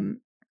 But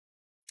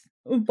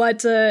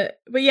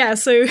yeah,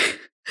 so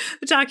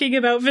talking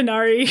about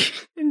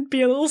Venari and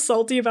being a little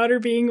salty about her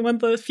being one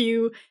of the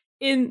few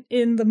in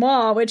the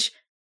Maw, which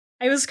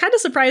I was kind of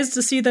surprised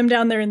to see them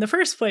down there in the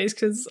first place,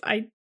 because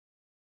I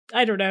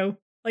don't know.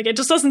 Like, it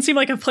just doesn't seem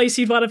like a place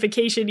you'd want a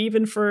vacation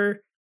even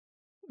for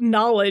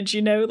knowledge,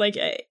 Like,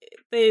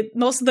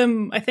 most of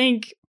them, I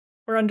think,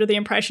 were under the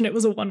impression it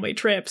was a one-way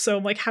trip. So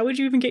I'm like, how would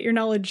you even get your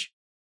knowledge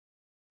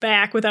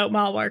back without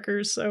mile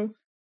markers? So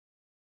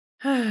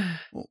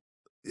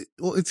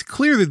well, it's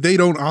clear that they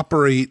don't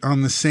operate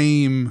on the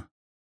same,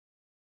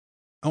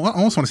 I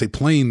almost want to say,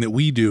 plane that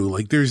we do.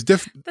 Like,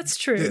 that's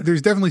true.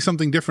 There's definitely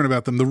something different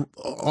about them.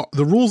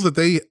 The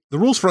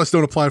rules for us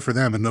don't apply for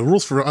them, and the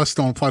rules for us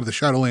don't apply to the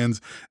Shadowlands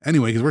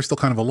anyway, because we're still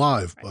kind of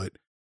alive. But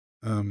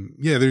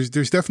yeah, there's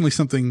definitely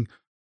something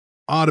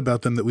odd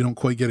about them that we don't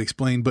quite get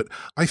explained. But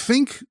I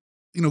think,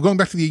 going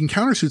back to the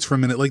encounter suits for a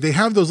minute, like, they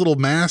have those little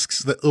masks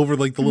that over,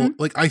 like, the little,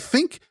 like, I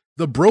think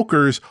the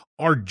brokers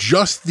are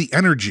just the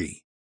energy.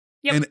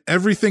 Yep. And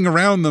everything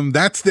around them,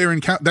 that's their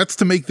encounter. That's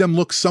to make them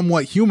look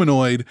somewhat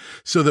humanoid,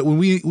 so that when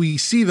we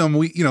see them,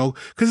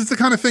 because it's the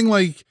kind of thing,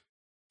 like,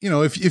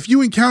 if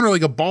you encounter,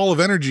 like, a ball of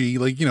energy,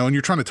 like, and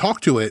you're trying to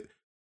talk to it,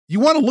 you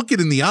want to look it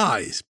in the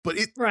eyes, but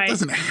it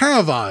doesn't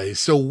have eyes.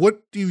 So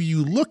what do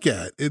you look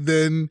at? And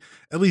then,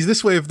 at least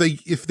this way, if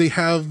they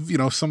have,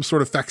 some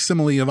sort of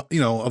facsimile of,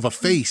 of a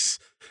face,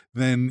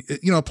 then,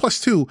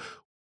 plus two,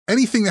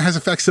 anything that has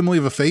a facsimile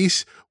of a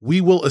face,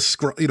 we will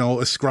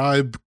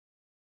ascribe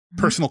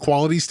personal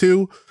qualities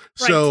to.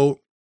 Right. So,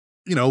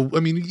 I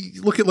mean,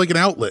 you look at, like, an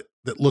outlet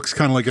that looks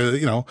kind of like a,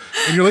 and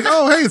you're like,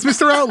 oh, hey, it's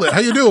Mr. Outlet. How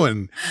you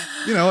doing?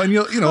 And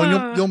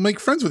you'll make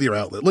friends with your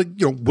outlet. Like,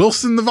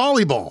 Wilson the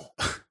volleyball.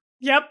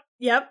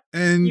 Yep.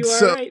 And you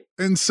are right.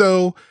 And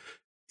so,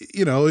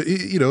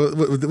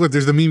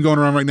 there's the meme going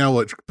around right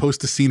now,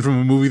 post a scene from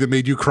a movie that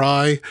made you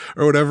cry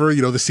or whatever,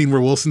 the scene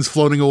where Wilson's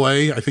floating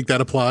away. I think that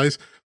applies.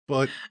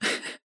 But,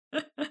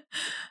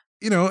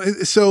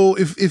 so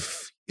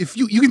if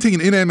you can take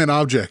an inanimate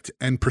object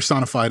and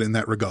personify it in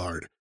that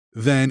regard,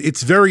 then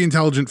it's very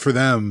intelligent for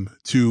them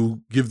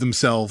to give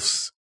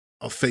themselves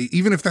a face,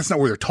 even if that's not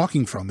where they're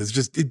talking from.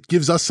 It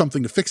gives us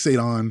something to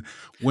fixate on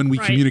when we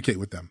communicate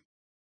with them.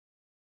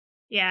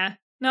 Yeah,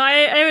 no,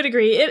 I would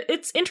agree.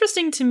 It's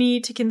interesting to me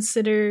to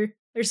consider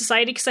their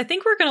society, because I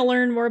think we're going to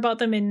learn more about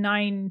them in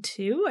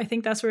 9-2. I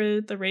think that's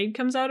where the raid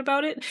comes out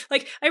about it.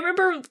 Like, I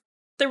remember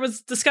there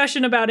was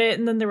discussion about it,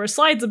 and then there were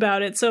slides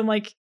about it. So I'm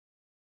like,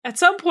 at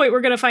some point, we're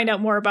going to find out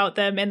more about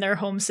them in their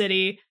home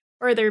city,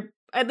 or their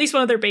at least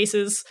one of their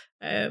bases.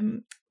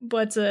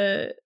 But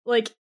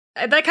like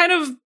that kind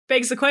of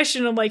begs the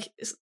question of like,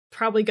 it's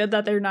probably good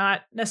that they're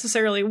not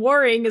necessarily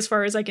warring as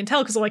far as I can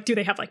tell. Cause like, do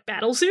they have like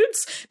battle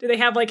suits? Do they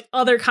have like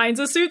other kinds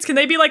of suits? Can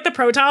they be like the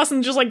Protoss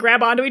and just like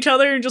grab onto each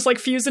other and just like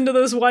fuse into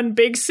this one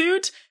big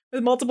suit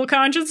with multiple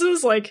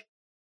consciences? Like,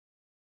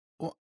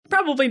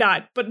 probably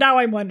not, but now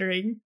I'm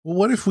wondering. Well,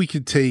 what if we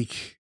could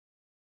take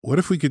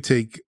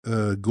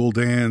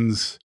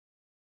Gul'dan's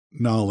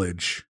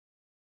knowledge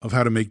of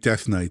how to make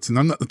Death Knights, and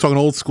I'm not talking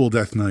old school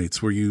Death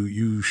Knights where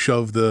you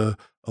shove the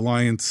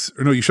Alliance,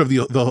 or no, you shove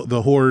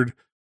the Horde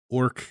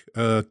orc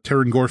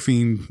Terran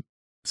Gorfine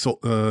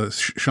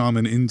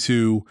shaman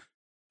into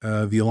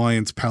the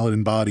Alliance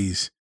Paladin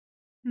bodies.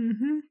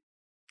 Mm-hmm.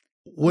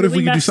 What really if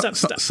we could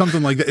do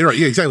something like that? Right,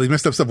 yeah, exactly.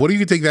 Messed up stuff. What if you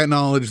could take that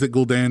knowledge that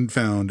Gul'dan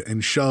found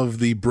and shove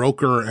the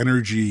broker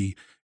energy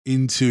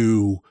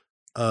into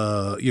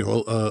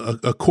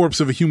a corpse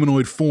of a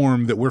humanoid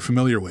form that we're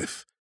familiar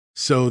with,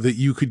 so that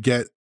you could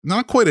get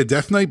not quite a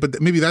Death Knight,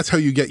 but maybe that's how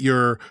you get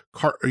your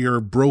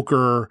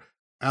broker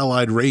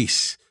allied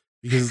race,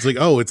 because it's like,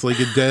 oh, it's like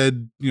a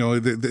dead,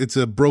 it's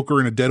a broker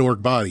in a dead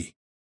orc body.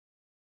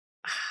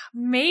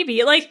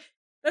 Maybe like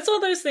that's one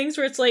of those things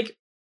where it's like,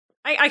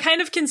 I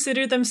kind of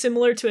consider them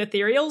similar to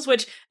ethereals,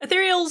 which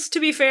ethereals,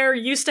 to be fair,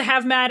 used to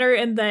have matter,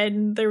 and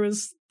then there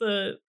was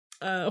the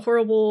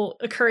horrible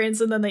occurrence,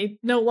 and then they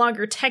no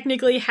longer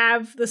technically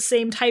have the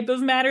same type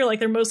of matter. Like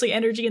they're mostly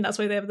energy, and that's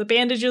why they have the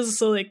bandages,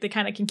 so like they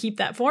kind of can keep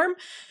that form.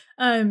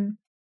 The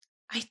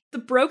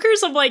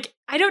brokers, I'm like,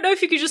 I don't know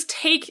if you could just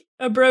take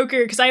a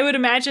broker, because I would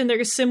imagine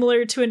they're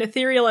similar to an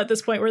ethereal at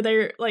this point, where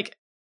they're like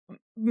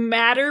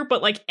matter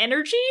but like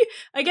energy,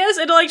 I guess,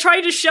 and like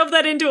trying to shove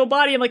that into a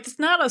body. I'm like, it's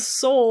not a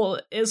soul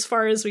as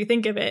far as we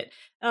think of it.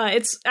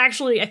 It's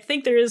actually, I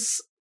think there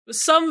is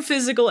some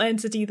physical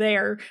entity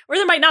there, or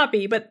there might not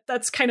be, but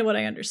that's kind of what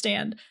I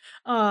understand.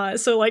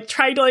 So like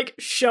trying to like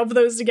shove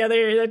those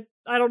together,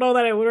 I don't know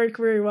that it would work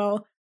very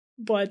well,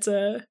 but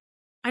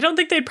I don't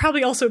think they'd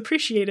probably also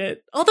appreciate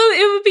it. Although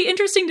it would be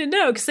interesting to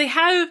know, because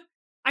I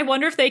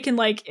wonder if they can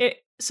like it.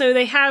 So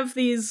they have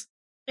these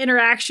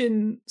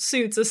interaction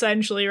suits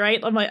essentially,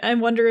 right? I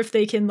wonder if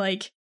they can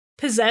like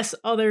possess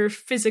other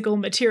physical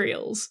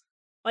materials.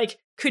 Like,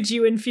 could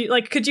you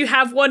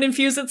have one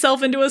infuse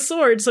itself into a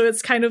sword? So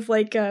it's kind of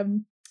like,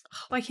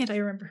 why can't I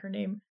remember her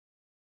name?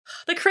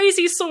 The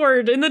crazy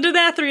sword in the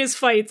Denathrius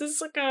fights.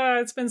 It's like,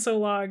 it's been so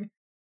long.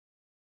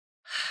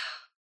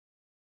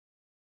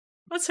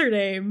 What's her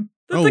name?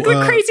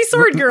 The crazy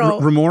sword girl.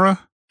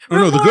 Remora? Oh,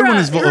 no, the good one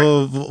is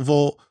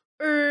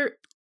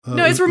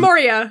no, it's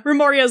Remoria.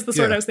 Remoria is the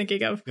sword I was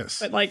thinking of. Yes.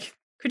 But like,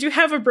 could you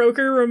have a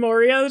broker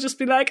Remoria just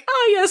be like,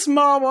 yes,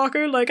 Maw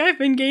Walker, like I've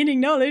been gaining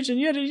knowledge and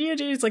yada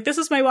yada. It's like, this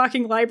is my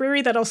walking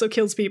library that also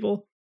kills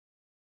people.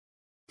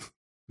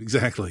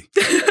 Exactly.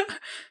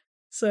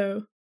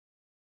 So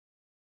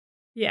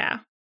yeah.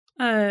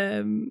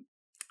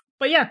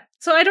 But yeah,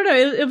 so I don't know.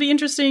 It'll be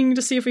interesting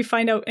to see if we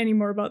find out any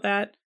more about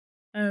that.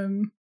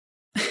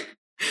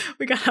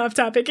 We got off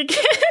topic again.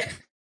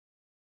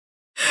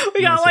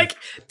 We got like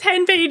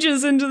 10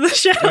 pages into the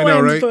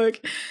Shadowlands book.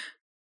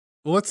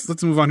 Well,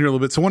 let's move on here a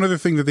little bit. So one other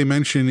thing that they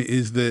mention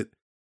is that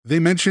they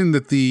mentioned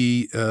that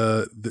the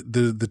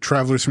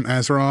travelers from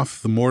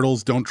Azeroth, the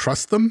mortals, don't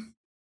trust them,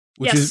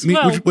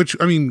 which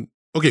I mean,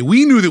 okay,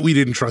 we knew that we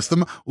didn't trust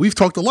them. We've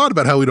talked a lot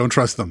about how we don't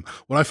trust them.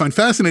 What I find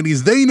fascinating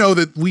is they know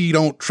that we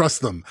don't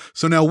trust them.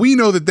 So now we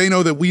know that they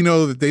know that we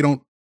know that they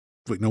don't.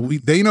 Wait, no,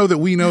 they know that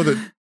we know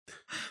that.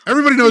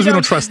 Everybody knows we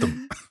don't trust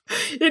them.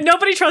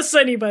 Nobody trusts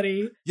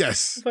anybody.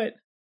 Yes. But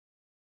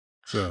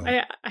so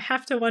I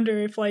have to wonder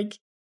if like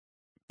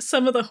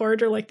some of the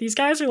Horde are like, these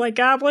guys are like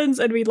goblins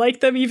and we like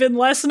them even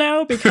less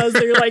now because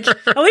they're like,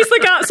 at least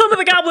some of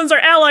the goblins are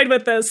allied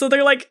with us. So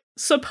they're like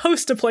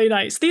supposed to play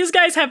nice. These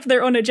guys have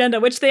their own agenda,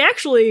 which they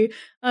actually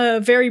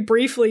very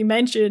briefly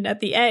mention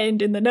at the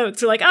end in the notes.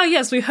 They're like, oh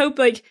yes, we hope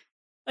like,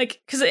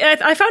 because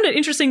I found it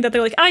interesting that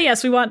they're like,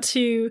 yes, we want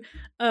to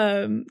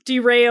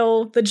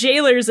derail the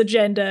jailer's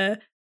agenda,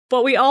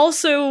 but we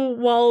also,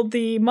 while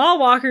the Maw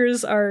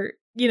Walkers are,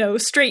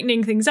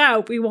 straightening things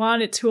out, we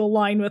want it to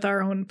align with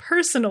our own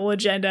personal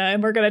agenda,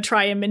 and we're going to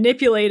try and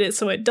manipulate it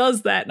so it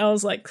does that. And I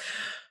was like,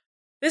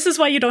 this is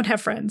why you don't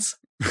have friends.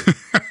 This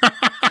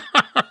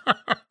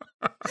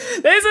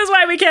is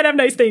why we can't have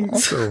nice things.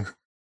 Also,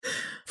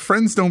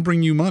 friends don't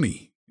bring you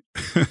money.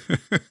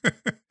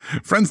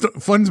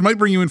 Friends might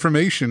bring you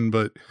information,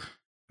 but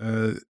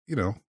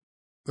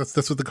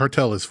that's what the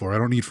cartel is for. I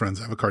don't need friends.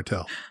 I have a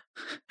cartel.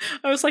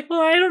 I was like,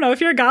 well, I don't know. If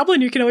you're a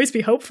goblin, you can always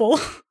be hopeful.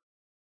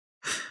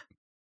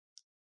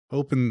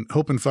 Hoping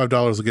 $5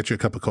 will get you a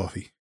cup of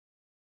coffee.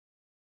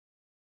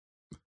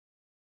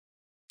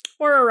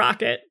 Or a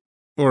rocket.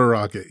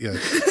 Yeah.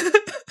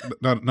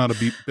 not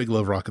a big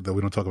love rocket, though.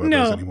 We don't talk about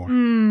those anymore.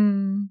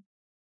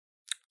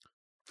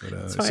 But,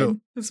 it's fine. So,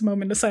 it's a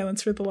moment of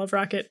silence for the love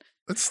rocket.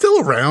 It's still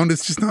around.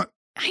 It's just not.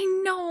 I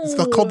know. It's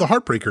not called the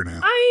Heartbreaker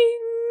now. I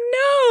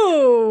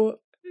know.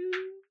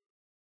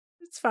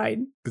 It's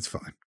fine. It's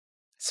fine.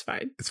 It's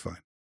fine. It's fine.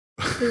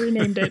 They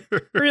renamed it.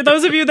 For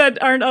those of you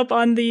that aren't up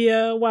on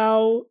the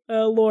WoW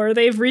lore,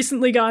 they've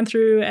recently gone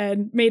through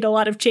and made a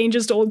lot of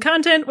changes to old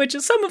content, which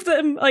is some of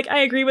them, like, I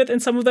agree with,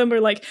 and some of them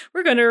are like,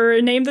 we're going to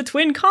rename the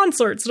twin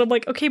consorts. And I'm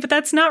like, okay, but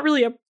that's not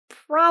really a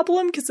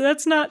problem, because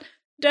that's not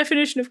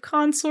definition of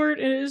consort.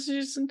 And it's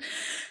just,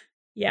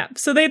 yeah.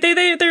 So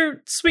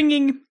they're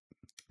swinging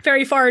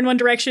very far in one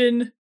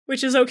direction,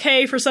 which is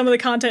okay for some of the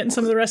content, and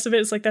some of the rest of it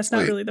is like, that's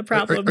not really the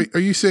problem. Are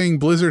you saying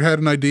Blizzard had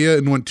an idea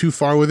and went too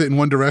far with it in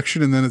one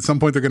direction, and then at some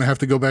point they're going to have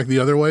to go back the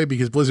other way?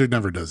 Because Blizzard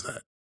never does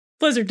that.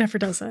 Blizzard never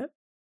does that.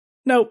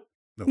 Nope.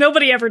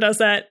 Nobody ever does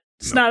that.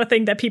 It's not a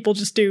thing that people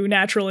just do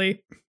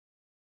naturally.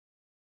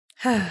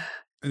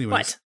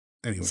 Anyway,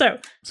 so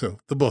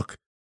the book.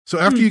 So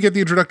after you get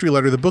the introductory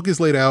letter, the book is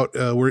laid out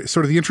where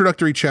sort of the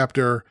introductory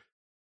chapter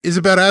is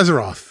about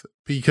Azeroth,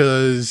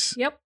 because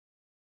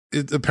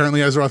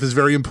apparently Azeroth is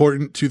very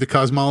important to the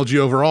cosmology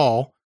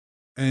overall.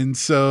 And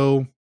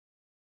so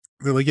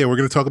they're like, yeah, we're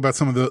going to talk about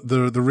some of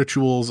the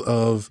rituals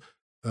of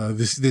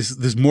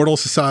this mortal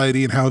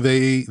society and how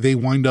they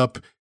wind up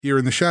here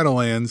in the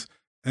Shadowlands.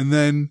 And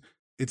then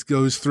it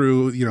goes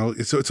through,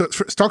 it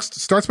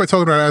starts by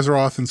talking about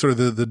Azeroth and sort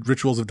of the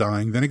rituals of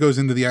dying. Then it goes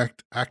into the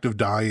act of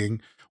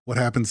dying, what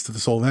happens to the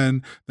soul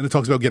then. Then it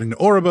talks about getting to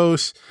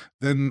Oribos.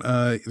 Then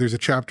there's a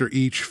chapter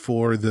each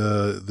for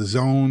the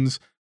zones.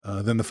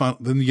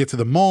 Then you get to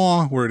the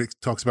Maw, where it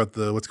talks about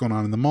what's going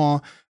on in the Maw,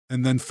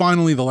 and then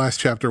finally the last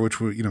chapter,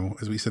 which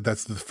as we said,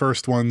 that's the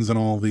first ones and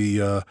all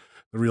the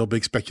real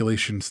big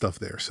speculation stuff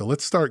there. So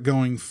let's start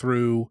going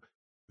through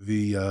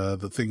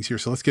the things here.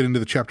 So let's get into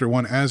the chapter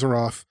 1,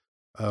 Azeroth.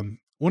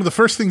 One of the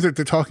first things that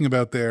they're talking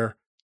about there,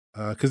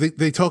 because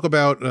they talk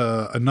about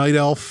a night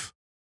elf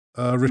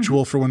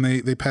ritual for when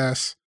they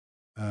pass,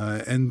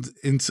 and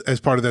as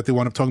part of that they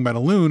wind up talking about a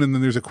loon, and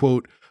then there's a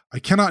quote. I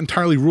cannot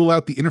entirely rule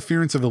out the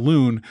interference of the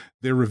loon,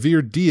 their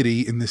revered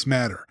deity, in this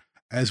matter.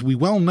 As we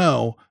well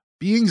know,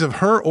 beings of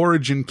her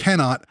origin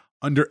cannot,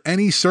 under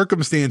any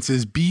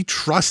circumstances, be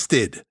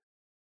trusted.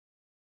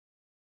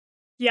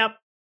 Yep.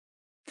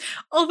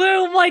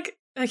 Although, like,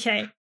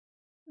 okay,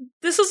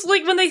 this is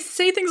like, when they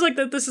say things like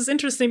that, this is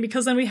interesting,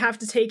 because then we have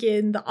to take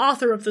in the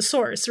author of the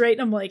source, right?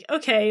 And I'm like,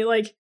 okay,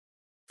 like,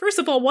 first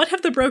of all, what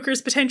have the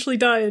brokers potentially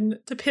done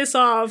to piss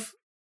off,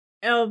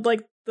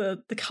 like,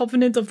 the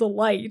Covenant of the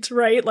Light,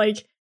 right?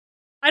 Like,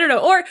 I don't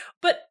know.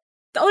 But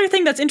the other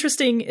thing that's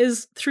interesting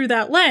is, through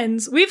that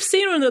lens, we've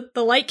seen when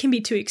the light can be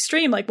too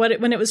extreme, like when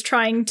it was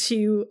trying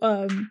to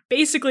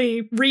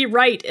basically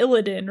rewrite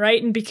Illidan,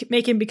 right? And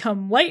make him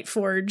become light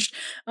forged.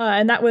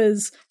 And that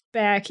was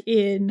back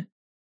in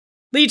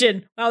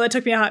Legion. Wow, that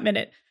took me a hot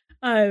minute.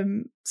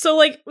 So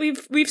like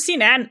we've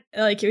seen, and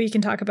like we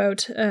can talk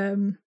about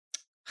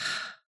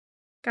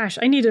gosh,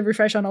 I need to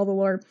refresh on all the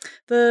lore.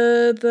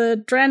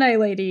 The Draenei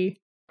lady,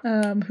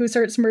 who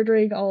starts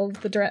murdering all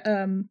of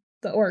the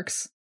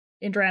orcs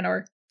in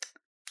Draenor.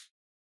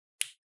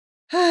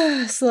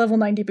 It's the level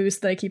 90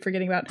 boost that I keep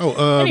forgetting about.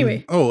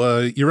 Anyway.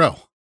 Yrel.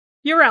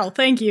 Yrel,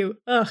 thank you.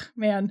 Ugh,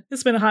 man,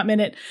 it's been a hot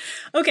minute.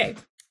 Okay,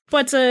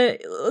 but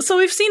so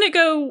we've seen it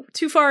go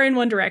too far in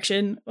one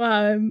direction,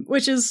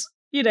 which is,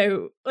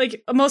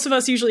 like most of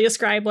us usually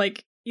ascribe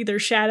like either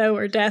shadow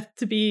or death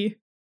to be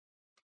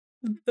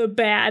the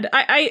bad.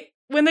 I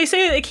when they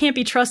say that it can't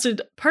be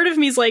trusted, part of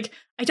me is like,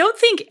 I don't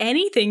think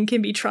anything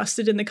can be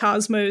trusted in the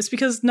cosmos,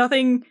 because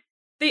nothing,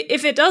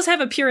 if it does have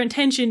a pure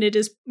intention, it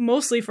is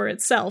mostly for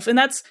itself. And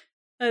that's,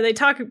 they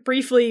talk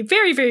briefly,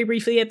 very, very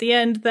briefly at the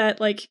end, that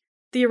like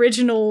the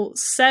original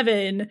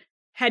 7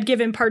 had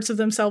given parts of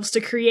themselves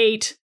to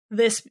create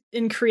this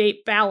and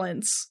create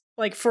balance,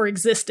 like for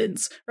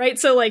existence, right?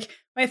 So like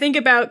when I think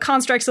about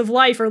constructs of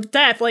life or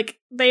death, like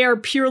they are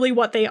purely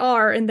what they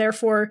are, and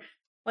therefore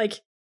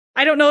like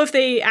I don't know if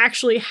they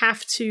actually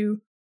have to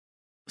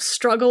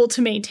struggle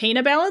to maintain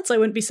a balance. I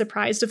wouldn't be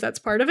surprised if that's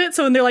part of it.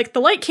 So when they're like, the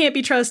light can't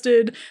be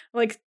trusted,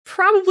 like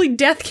probably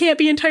death can't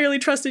be entirely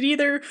trusted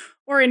either,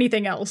 or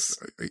anything else.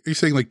 Are you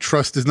saying like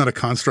trust is not a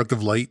construct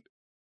of light?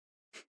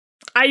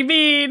 I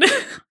mean,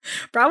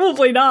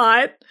 probably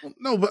not.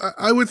 No, but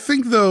I would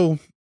think though,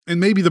 and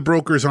maybe the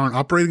brokers aren't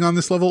operating on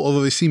this level,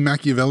 although they seem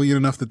Machiavellian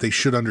enough that they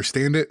should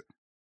understand it,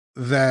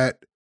 that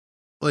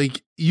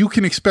like you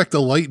can expect a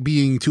light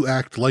being to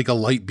act like a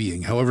light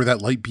being, however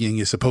that light being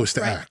is supposed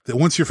to act. That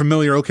once you're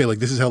familiar, okay, like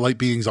this is how light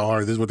beings are,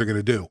 this is what they're going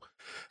to do.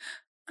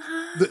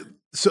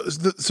 So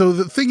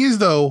the thing is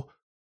though,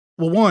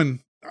 well,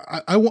 one,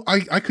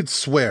 I could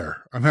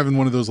swear, I'm having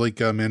one of those like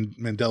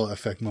Mandela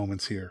effect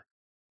moments here.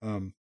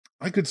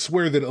 I could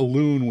swear that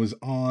Elune was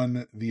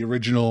on the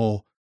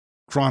original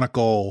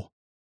Chronicle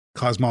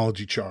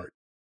cosmology chart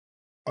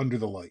under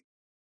the light.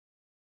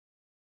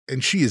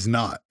 And she is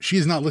not. She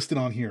is not listed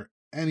on here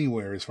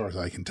anywhere as far as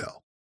I can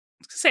tell.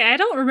 I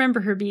don't remember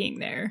her being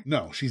there.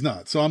 No, she's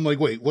not. So I'm like,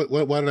 wait,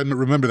 why did I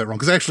remember that wrong?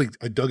 Because actually,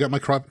 I dug out my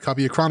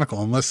copy of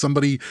Chronicle, unless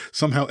somebody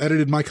somehow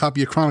edited my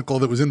copy of Chronicle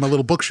that was in my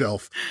little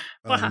bookshelf.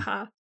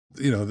 Then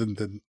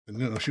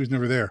she was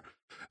never there.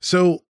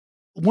 So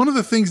one of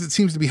the things that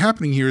seems to be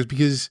happening here is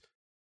because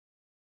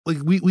like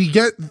we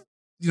get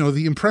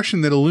the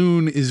impression that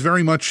Elune is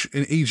very much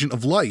an agent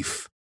of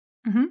life.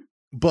 Mm-hmm.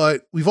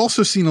 But we've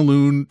also seen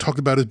Elune talked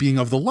about as being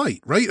of the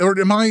light, right? Or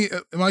am I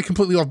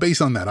completely off base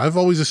on that? I've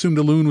always assumed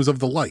Elune was of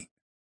the light.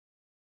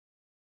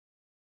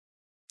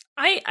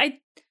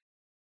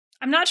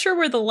 I'm not sure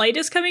where the light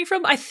is coming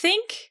from. I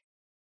think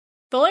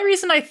the only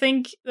reason I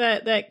think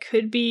that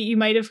could be you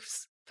might have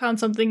found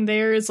something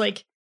there is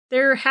like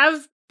there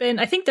have been,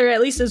 I think there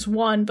at least is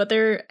one, but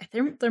there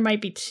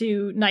might be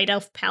two Night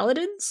Elf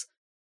Paladins.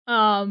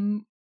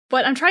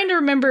 But I'm trying to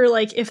remember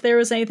like if there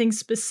was anything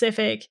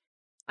specific.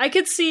 I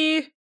could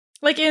see,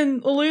 like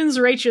in Elune's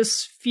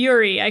Righteous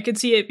Fury, I could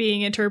see it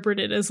being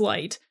interpreted as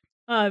light.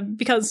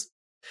 Because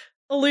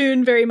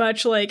Elune very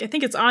much like, I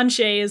think it's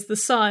Anshe is the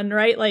sun,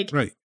 right? Like,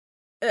 right.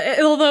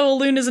 Although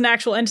Elune is an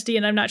actual entity,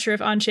 and I'm not sure if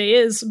Anshe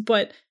is,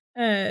 but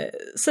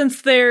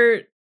since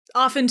they're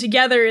often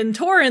together in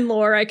Tauren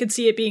lore, I could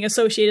see it being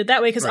associated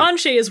that way, because right.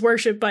 Anshe is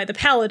worshipped by the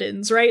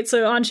Paladins, right?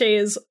 So Anshe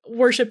is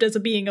worshipped as a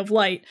being of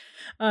light.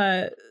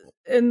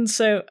 And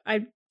so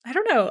I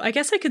don't know. I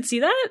guess I could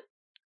see that.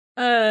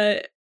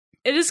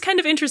 It is kind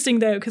of interesting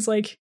though, because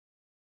like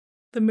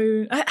the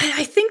moon.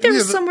 I think there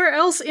was somewhere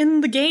else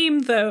in the game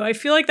though. I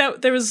feel like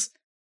that there was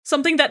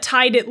something that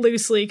tied it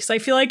loosely, because I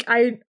feel like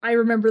I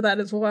remember that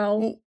as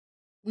well.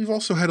 We've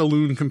also had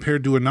Elune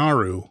compared to a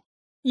Naru.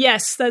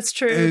 Yes, that's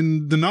true.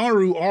 And the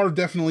Naru are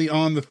definitely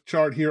on the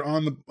chart here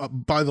on the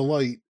by the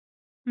light.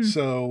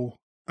 So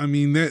I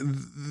mean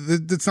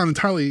that's not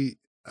entirely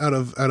out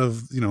of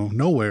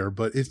nowhere,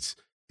 but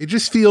it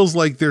just feels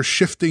like they're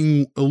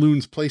shifting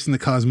Elune's place in the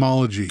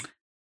cosmology.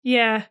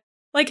 Yeah.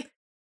 Like,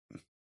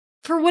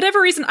 for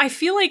whatever reason, I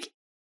feel like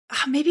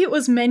maybe it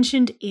was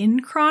mentioned in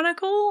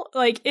Chronicle.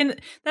 Like,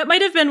 that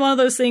might have been one of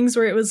those things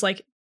where it was,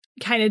 like,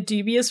 kind of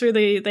dubious, where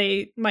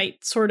they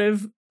might sort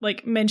of,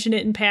 like, mention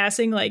it in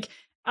passing. Like,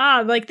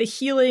 like, the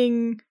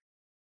healing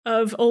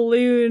of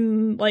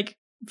Elune, like,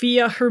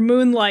 via her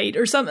moonlight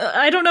or something.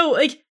 I don't know,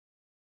 like,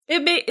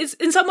 it's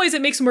in some ways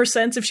it makes more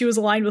sense if she was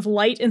aligned with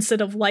light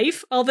instead of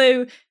life,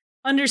 although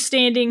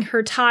understanding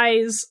her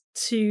ties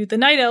to the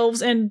night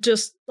elves and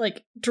just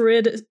like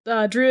druids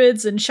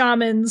and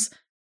shamans,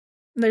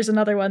 and there's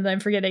another one that I'm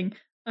forgetting,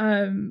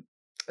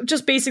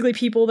 just basically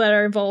people that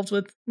are involved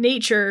with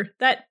nature,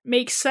 that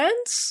makes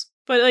sense.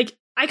 But like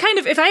I kind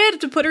of, if I had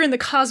to put her in the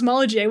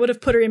cosmology, I would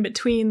have put her in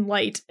between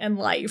light and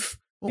life,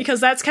 because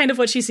that's kind of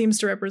what she seems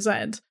to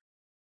represent.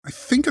 I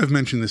think I've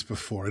mentioned this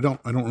before. I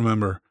don't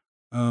remember.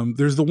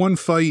 There's the one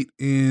fight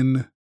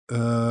in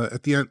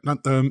at the end,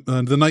 not the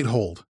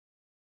Nighthold,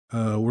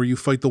 where you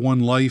fight the one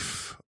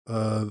life.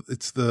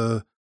 It's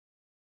I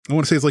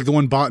want to say it's like the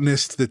one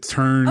botanist that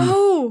turned.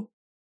 Oh,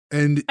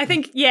 and I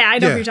think I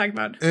know what you're talking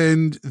about.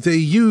 And they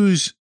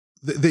use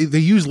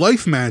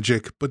life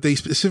magic, but they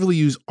specifically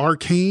use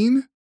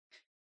arcane,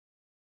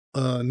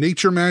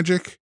 nature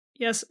magic,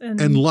 yes,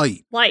 and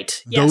light.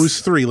 Light, yes.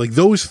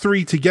 Those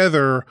three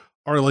together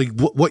are like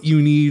what you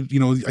need.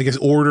 I guess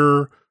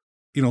order.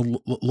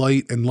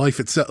 Light and life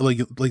itself,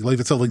 like life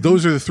itself, like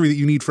those are the three that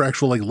you need for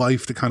actual like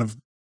life to kind of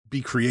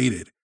be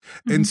created.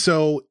 Mm-hmm. And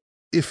so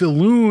if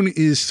Elune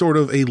is sort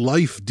of a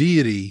life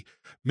deity,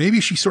 maybe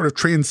she sort of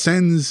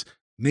transcends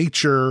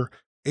nature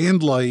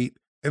and light,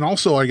 and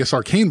also I guess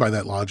arcane by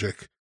that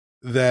logic,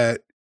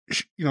 that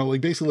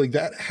like basically like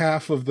that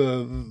half of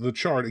the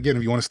chart. Again,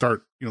 if you want to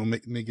start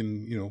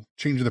making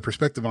changing the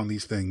perspective on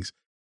these things,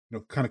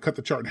 kind of cut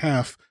the chart in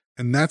half,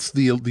 and that's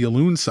the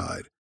Elune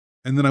side.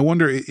 And then I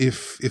wonder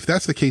if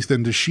that's the case,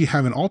 then does she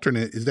have an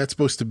alternate? Is that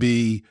supposed to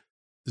be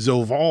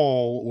Zoval,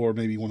 or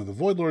maybe one of the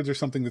Void Lords or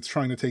something that's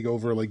trying to take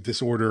over like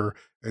disorder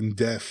and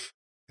death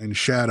and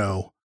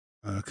shadow?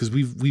 Because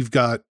we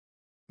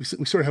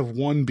sort of have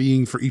one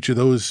being for each of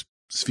those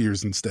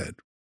spheres instead.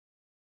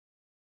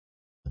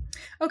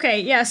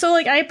 Okay, yeah. So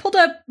like I pulled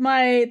up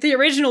the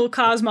original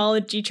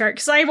cosmology chart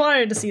because I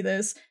wanted to see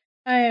this.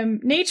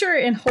 Nature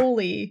and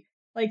holy,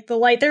 like the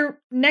light, they're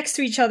next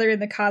to each other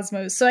in the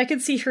cosmos, so I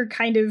could see her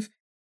kind of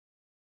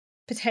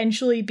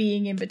potentially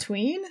being in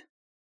between.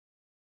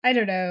 I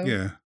don't know.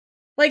 Yeah.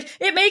 Like,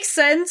 it makes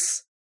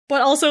sense,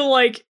 but also,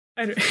 like,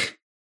 I don't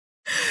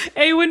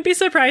I wouldn't be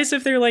surprised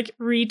if they're, like,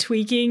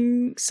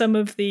 retweaking some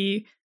of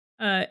the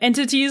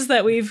entities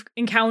that we've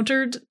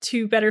encountered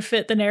to better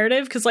fit the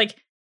narrative, because, like,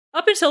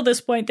 up until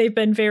this point, they've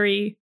been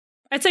very,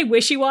 I'd say,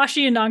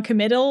 wishy-washy and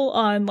non-committal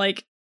on,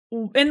 like,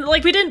 and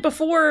like we didn't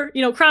before,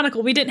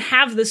 Chronicle, we didn't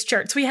have this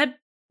chart. So we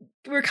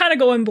were kind of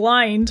going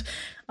blind,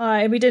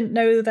 and we didn't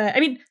know that.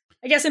 I mean,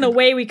 I guess in a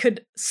way we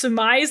could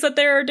surmise that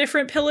there are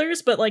different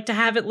pillars, but like to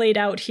have it laid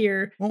out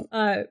here,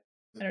 I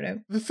don't know.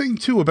 The thing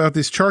too about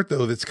this chart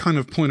though, that's kind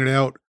of pointed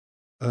out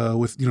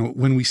with,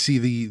 when we see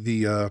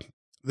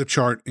the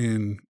chart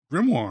in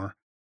Grimoire,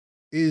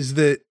 is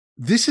that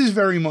this is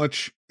very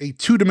much a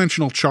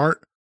two-dimensional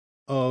chart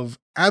of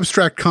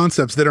abstract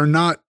concepts that are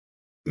not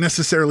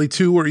necessarily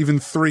 2 or even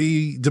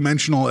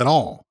 3-dimensional at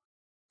all.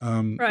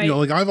 Right.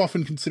 Like I've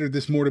often considered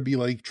this more to be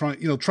like try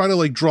to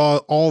like draw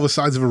all the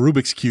sides of a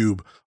Rubik's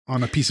Cube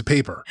on a piece of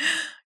paper.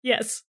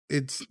 Yes.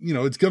 It's,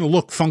 it's going to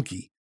look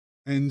funky.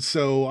 And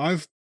so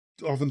I've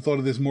often thought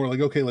of this more like,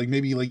 okay, like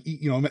maybe like,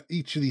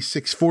 each of these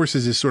 6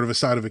 forces is sort of a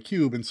side of a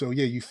cube. And so,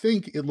 yeah, you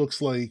think it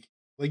looks like,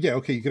 yeah,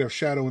 okay, you could have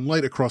shadow and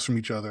light across from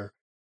each other.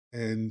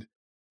 And,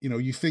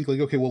 you think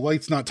like, okay, well,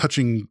 light's not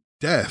touching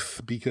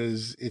death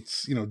because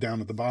it's, down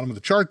at the bottom of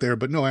the chart there.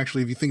 But no,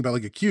 actually, if you think about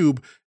like a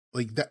cube,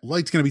 like that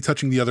light's going to be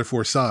touching the other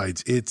 4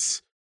 sides.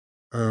 It's,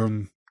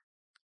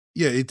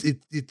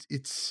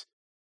 it's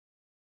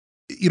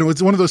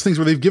one of those things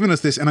where they've given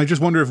us this. And I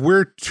just wonder if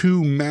we're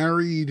too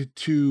married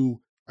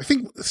to, I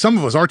think some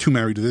of us are too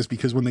married to this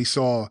because when they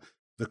saw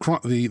the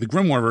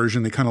Grimoire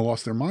version, they kind of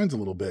lost their minds a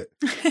little bit.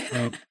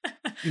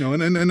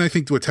 And I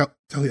think what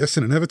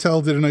Taliesin and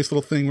Evitel did a nice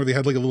little thing where they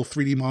had like a little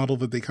 3D model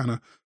that they kind of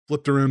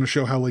flipped around to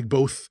show how like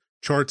both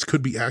charts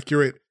could be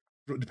accurate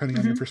depending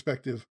on your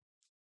perspective.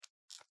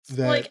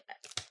 I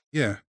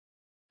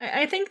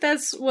think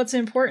that's what's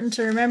important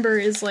to remember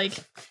is like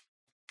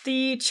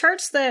the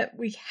charts that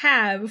we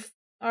have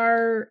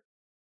they're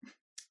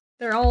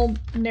all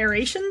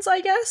narrations,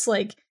 I guess.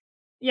 Like,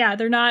 yeah,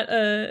 they're not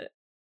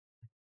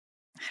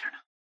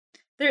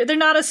they're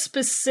not a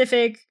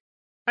specific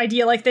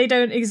idea. Like they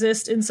don't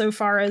exist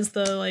insofar as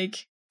the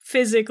like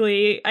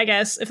physically, I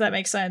guess, if that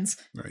makes sense.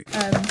 Right.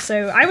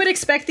 So I would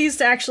expect these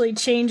to actually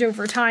change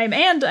over time,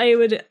 and I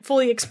would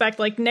fully expect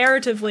like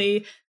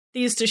narratively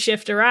these to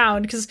shift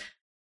around because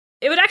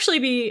it would actually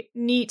be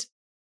neat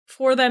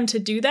for them to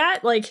do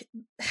that, like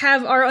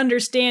have our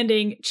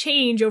understanding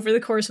change over the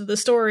course of the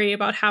story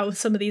about how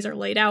some of these are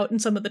laid out and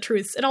some of the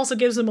truths. It also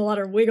gives them a lot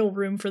of wiggle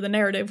room for the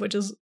narrative, which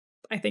is,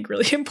 I think,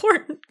 really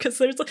important because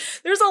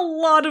there's a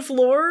lot of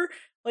lore,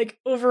 like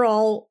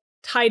overall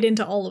tied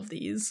into all of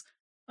these.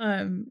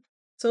 So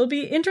it'll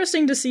be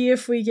interesting to see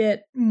if we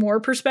get more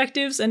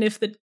perspectives and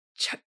if the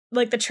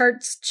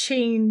charts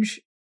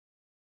change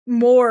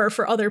more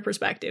for other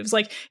perspectives.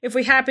 Like if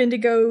we happen to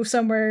go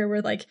somewhere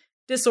where like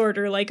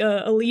disorder, like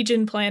a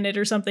Legion planet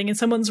or something, and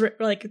someone's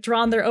like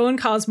drawn their own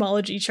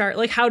cosmology chart,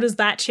 like how does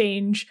that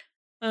change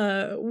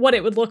what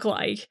it would look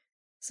like?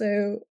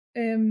 So I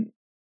don't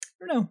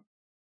know.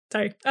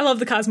 Sorry, I love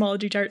the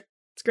cosmology chart.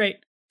 It's great.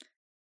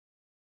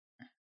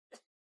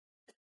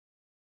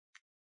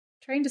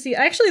 Trying to see.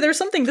 Actually, there's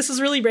something. This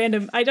is really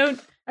random.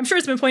 I'm sure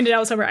it's been pointed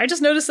out somewhere. I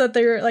just noticed that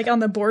they're like on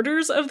the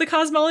borders of the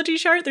cosmology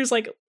chart. There's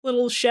like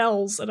little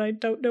shells, and I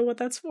don't know what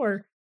that's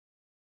for.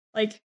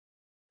 Like,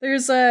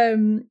 there's I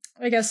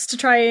guess to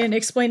try and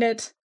explain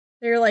it,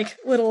 there are like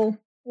little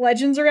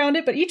legends around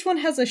it, but each one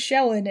has a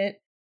shell in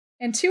it,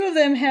 and 2 of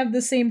them have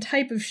the same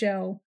type of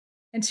shell,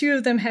 and 2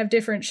 of them have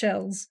different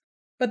shells.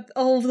 But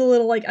all of the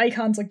little like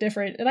icons look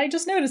different, and I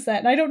just noticed that,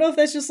 and I don't know if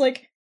that's just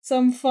like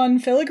some fun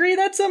filigree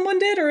that someone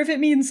did, or if it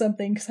means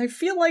something, because I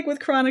feel like with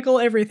Chronicle,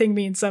 everything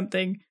means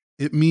something.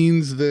 It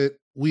means that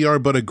we are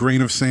but a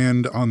grain of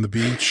sand on the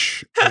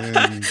beach.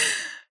 And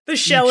the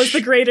shell is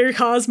the greater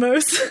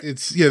cosmos.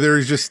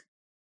 There's just,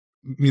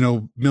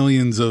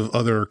 millions of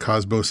other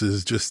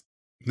cosmoses just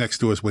next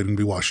to us waiting to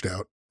be washed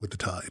out with the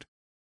tide.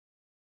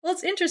 Well,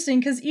 it's interesting,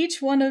 because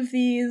each one of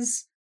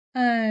these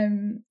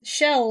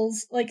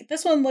shells, like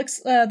this one looks,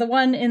 the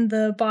one in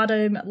the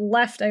bottom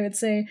left, I would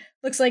say,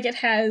 looks like it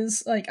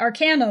has like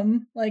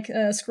Arcanum, like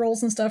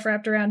scrolls and stuff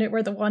wrapped around it,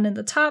 where the one in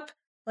the top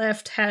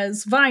left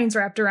has vines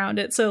wrapped around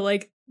it. So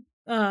like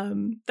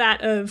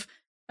that of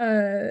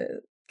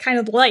kind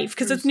of life,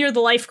 because it's near the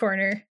life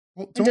corner.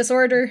 Well, and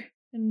disorder.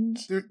 And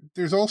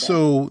there's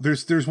also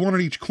there's one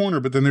at each corner,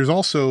 but then there's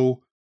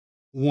also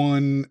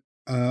one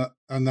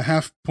on the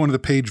half point of the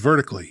page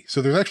vertically.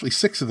 So there's actually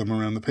 6 of them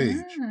around the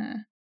page.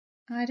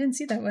 I didn't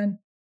see that one.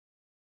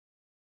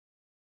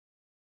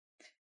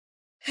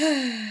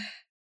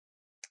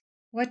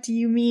 What do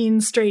you mean,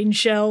 strange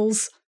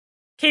shells?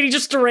 Katie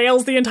just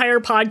derails the entire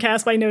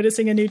podcast by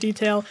noticing a new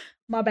detail.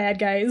 My bad,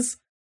 guys.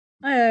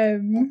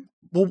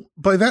 Well,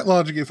 by that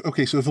logic, if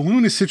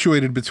Elune is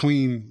situated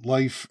between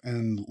life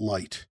and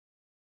light,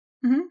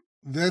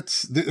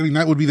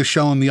 that would be the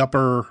shell in the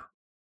upper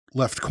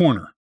left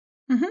corner.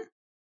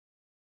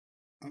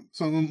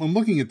 So I'm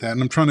looking at that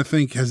and I'm trying to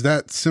think, has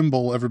that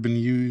symbol ever been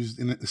used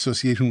in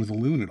association with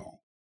Elune at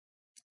all?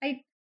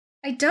 I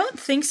don't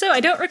think so.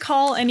 I don't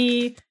recall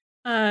any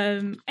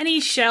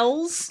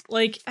shells.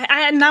 Like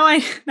now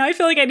I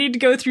feel like I need to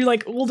go through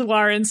like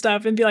Ulduar and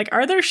stuff and be like,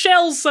 are there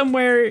shells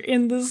somewhere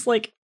in this,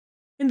 like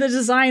in the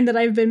design that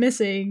I've been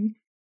missing?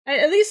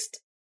 At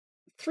least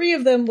 3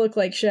 of them look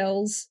like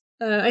shells.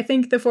 I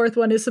think the 4th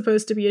one is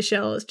supposed to be a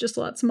shell. It's just a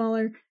lot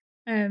smaller.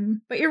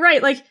 But you're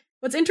right. Like,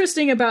 what's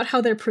interesting about how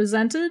they're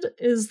presented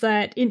is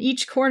that in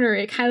each corner,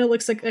 it kind of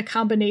looks like a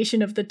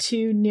combination of the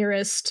 2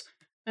 nearest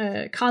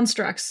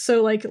constructs.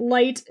 So like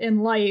light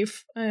and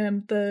life,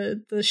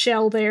 the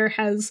shell there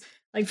has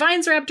like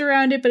vines wrapped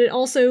around it, but it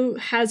also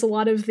has a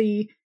lot of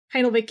the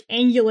kind of like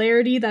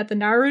angularity that the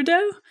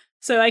Naruto.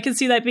 So I can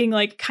see that being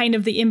like kind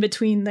of the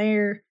in-between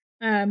there.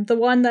 The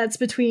one that's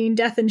between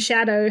Death and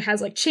Shadow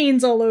has like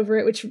chains all over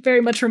it, which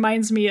very much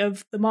reminds me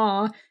of the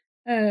Maw.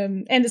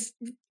 And it's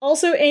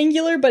also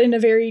angular, but in a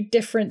very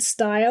different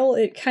style.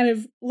 It kind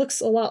of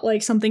looks a lot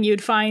like something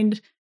you'd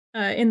find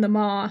in the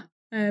Maw.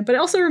 But it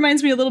also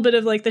reminds me a little bit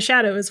of like the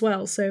Shadow as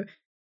well. So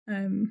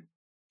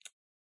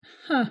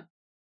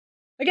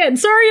Again,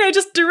 sorry, I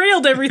just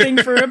derailed everything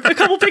for a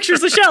couple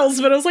pictures of shells,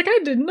 but I was like, I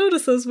didn't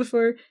notice those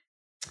before.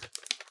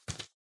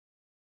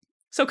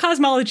 So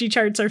cosmology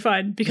charts are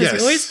fun because you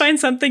always find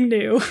something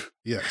new.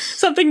 Yes.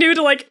 Something new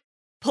to like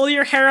pull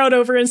your hair out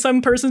over, and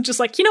some person's just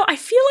like, I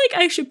feel like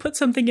I should put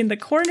something in the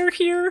corner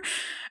here.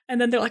 And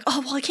then they're like,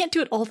 oh, well, I can't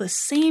do it all the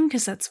same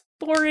because that's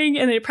boring.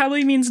 And it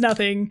probably means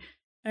nothing.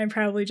 I'm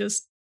probably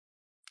just,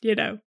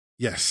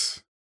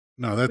 Yes.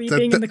 No, that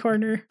in the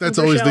corner. That's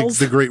always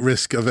the great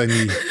risk of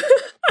any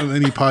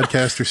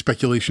podcast or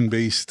speculation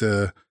based,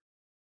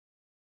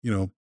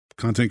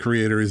 content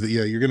creator is that,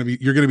 you're going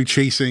to be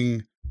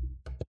chasing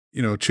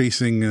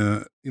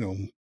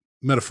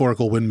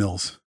metaphorical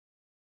windmills.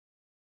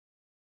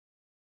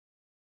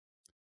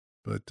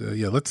 But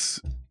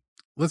let's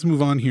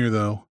move on here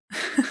though.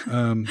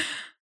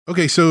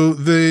 Okay, so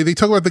they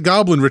talk about the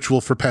Goblin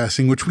ritual for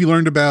passing, which we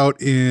learned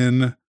about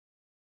in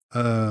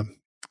the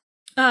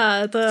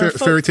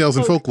fairy tales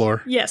and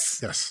folklore.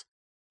 Yes.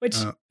 Which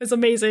is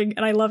amazing,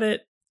 and I love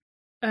it.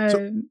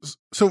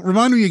 So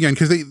remind me again,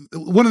 because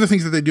one of the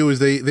things that they do is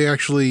they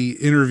actually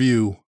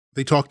interview.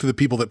 They talk to the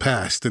people that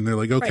passed, and they're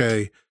like,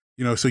 okay,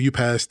 so you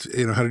passed.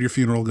 How did your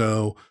funeral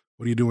go?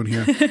 What are you doing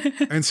here?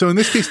 And so in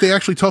this case, they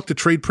actually talk to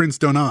Trade Prince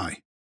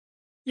Donai.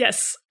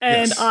 Yes,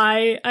 and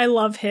I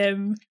love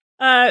him.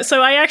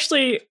 So I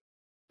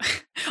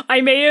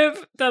may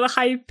have done a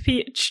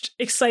high-pitched,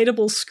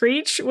 excitable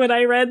screech when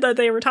I read that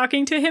they were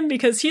talking to him,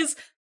 because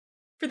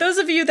for those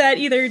of you that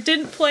either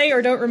didn't play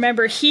or don't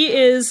remember, he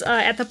is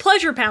at the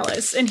Pleasure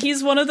Palace, and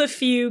he's one of the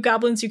few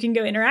goblins you can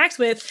go interact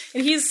with,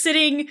 and he's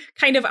sitting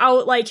kind of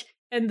out like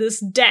in this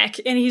deck,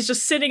 and he's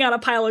just sitting on a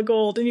pile of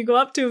gold, and you go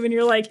up to him and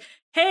you're like,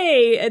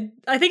 hey,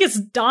 I think it's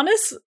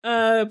Donis,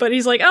 but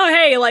he's like, oh,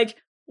 hey, like,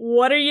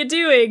 what are you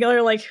doing?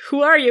 Or like,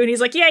 who are you? And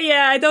he's like,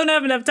 yeah, I don't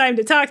have enough time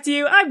to talk to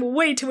you. I'm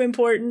way too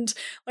important.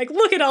 Like,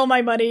 look at all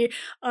my money.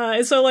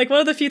 And so like one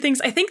of the few things,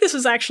 I think this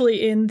was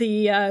actually in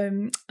the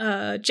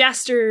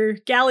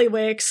Jaster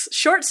Galliwick's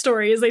short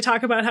story, is they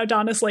talk about how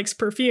Donis likes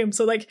perfume.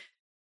 So like,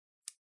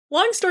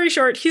 long story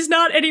short, he's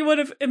not anyone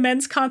of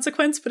immense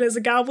consequence, but as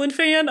a Goblin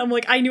fan, I'm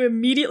like, I knew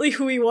immediately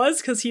who he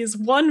was, because he is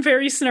 1,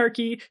 very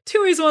snarky,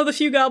 2, he's one of the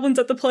few goblins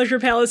at the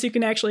Pleasure Palace you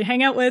can actually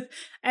hang out with,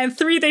 and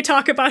 3, they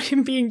talk about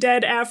him being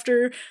dead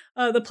after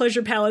the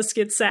Pleasure Palace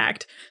gets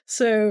sacked.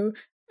 So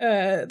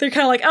they're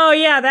kind of like, oh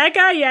yeah, that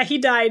guy, yeah, he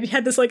died. He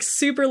had this like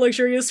super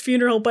luxurious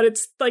funeral, but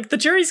it's like the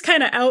jury's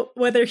kind of out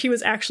whether he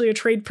was actually a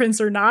trade prince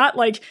or not.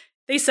 Like,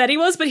 they said he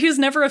was, but he was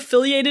never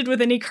affiliated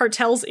with any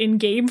cartels in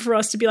game for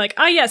us to be like,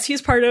 yes,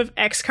 he's part of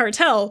X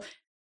cartel,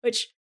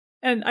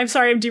 and I'm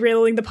sorry I'm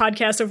derailing the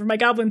podcast over my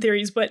goblin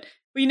theories, but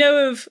we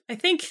know of, I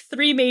think,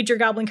 3 major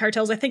goblin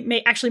cartels. I think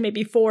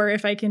maybe 4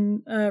 if I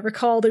can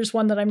recall. There's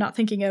one that I'm not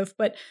thinking of,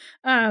 but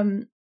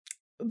that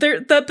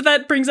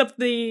brings up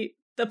the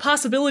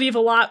possibility of a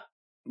lot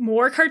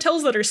more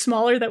cartels that are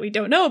smaller that we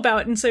don't know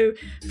about. And so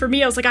for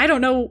me, I was like, I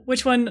don't know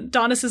which one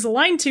Donis is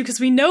aligned to, because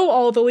we know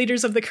all the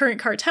leaders of the current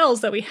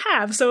cartels that we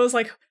have. So I was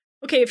like,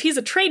 okay, if he's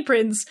a trade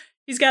prince,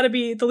 he's got to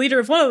be the leader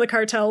of one of the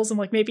cartels. I'm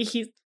like, maybe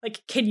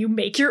can you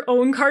make your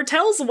own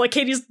cartels? I'm like,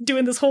 Katie's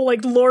doing this whole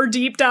like lore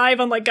deep dive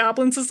on like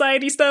Goblin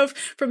Society stuff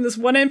from this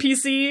one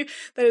NPC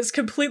that is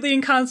completely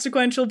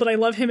inconsequential, but I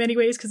love him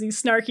anyways because he's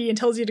snarky and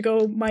tells you to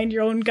go mind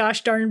your own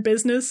gosh darn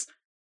business.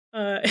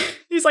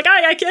 He's like,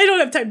 I don't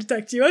have time to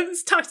talk to you. I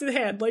just talk to the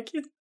hand. Like,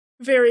 it's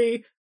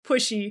very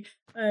pushy.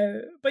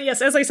 But yes,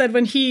 as I said,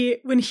 when he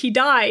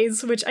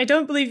dies, which I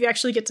don't believe you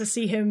actually get to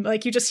see him,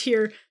 like you just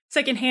hear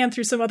secondhand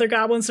through some other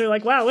goblins. They're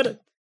like, wow, what a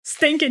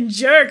stinking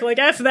jerk. Like,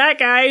 F that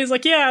guy. He's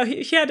like, yeah,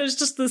 he had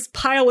just this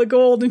pile of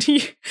gold, and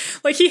he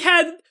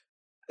had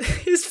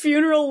his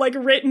funeral like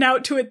written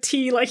out to a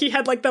T. Like, he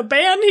had like the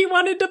band he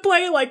wanted to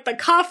play, like the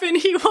coffin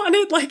he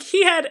wanted, like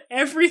he had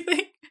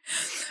everything.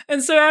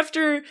 And so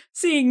after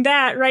seeing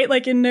that, right,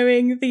 like in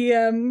knowing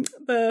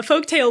the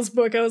folktales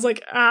book, I was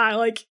like,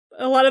 like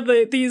a lot of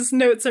these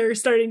notes are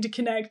starting to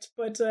connect.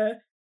 But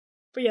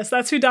yes,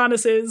 that's who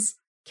Donis is.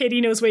 Katie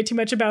knows way too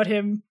much about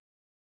him.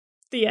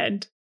 The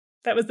end.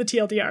 That was the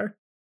TLDR.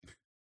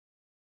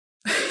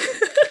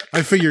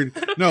 I figured,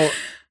 no,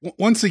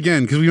 once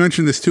again, because we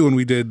mentioned this too when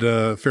we did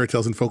Fairy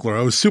Tales and Folklore,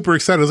 I was super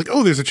excited. I was like,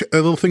 oh, there's a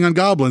little thing on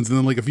goblins. And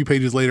then like a few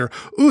pages later,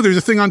 oh, there's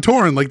a thing on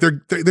Tauren. Like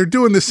they're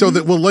doing this so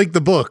that we'll like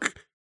the book.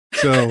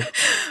 So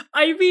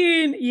I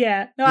mean,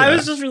 yeah. No, yeah. I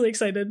was just really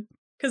excited.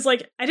 Because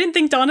like, I didn't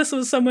think Donis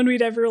was someone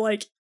we'd ever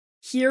like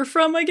hear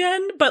from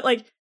again. But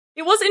like,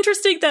 it was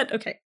interesting that,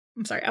 okay,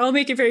 I'm sorry, I'll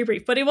make it very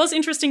brief. But it was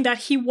interesting that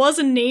he was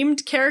a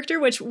named character,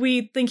 which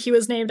we think he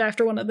was named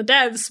after one of the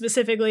devs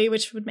specifically,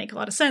 which would make a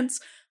lot of sense.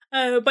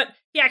 But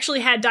he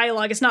actually had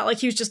dialogue. It's not like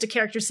he was just a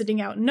character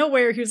sitting out in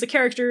nowhere. He was a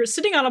character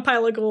sitting on a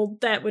pile of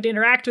gold that would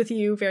interact with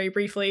you very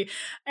briefly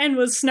and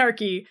was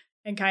snarky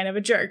and kind of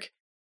a jerk.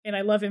 And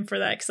I love him for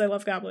that because I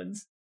love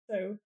goblins.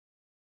 So,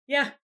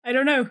 yeah, I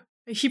don't know.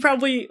 He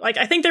probably, like,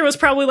 I think there was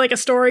probably like a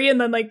story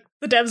and then like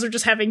the devs are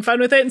just having fun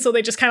with it. And so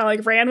they just kind of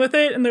like ran with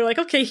it. And they're like,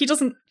 okay, he's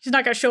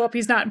not going to show up.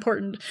 He's not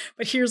important.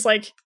 But here's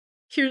like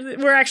here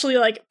we're actually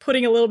like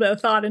putting a little bit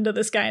of thought into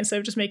this guy instead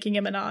of just making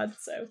him a nod.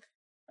 So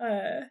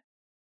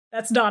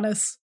that's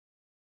Donis.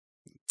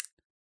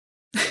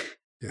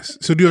 Yes.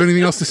 So do you have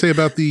anything else to say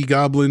about the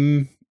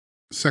Goblin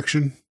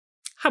section?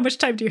 How much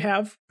time do you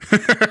have?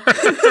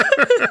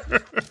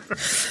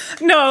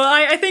 No,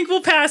 I think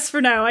we'll pass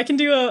for now. I can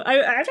do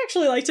I'd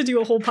actually like to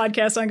do a whole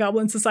podcast on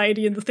Goblin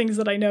Society and the things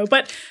that I know,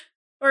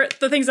 or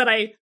the things that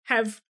I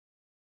have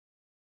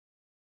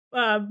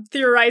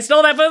theorized and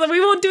all that, but we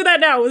won't do that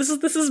now. This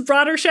is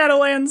broader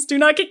Shadowlands. Do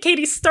not get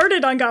Katie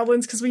started on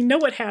goblins because we know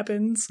what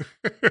happens,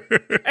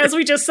 as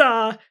we just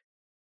saw.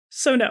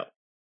 So no.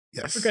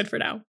 Yes. We're good for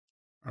now.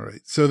 All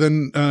right. So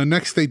then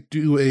next they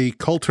do a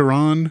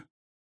Tauren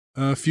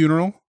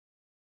funeral.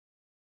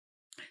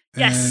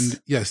 Yes.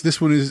 And yes,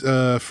 this one is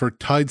for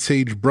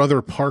Tidesage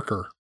Brother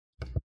Parker.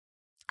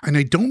 And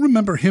I don't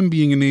remember him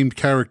being a named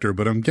character,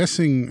 but I'm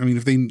guessing, I mean,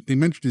 if they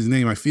mentioned his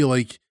name, I feel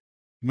like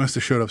he must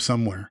have showed up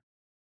somewhere.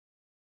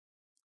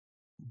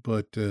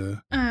 But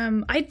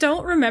I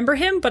don't remember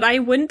him, but I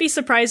wouldn't be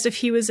surprised if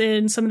he was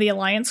in some of the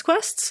Alliance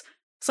quests.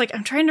 It's like,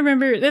 I'm trying to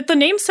remember that the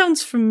name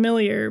sounds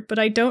familiar, but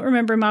I don't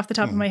remember him off the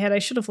top of my head. I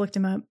should have looked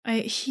him up.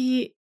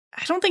 He's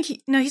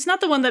not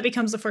the one that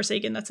becomes the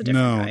Forsaken. That's a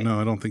different guy. No,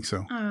 I don't think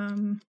so.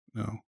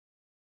 No.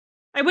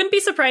 I wouldn't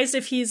be surprised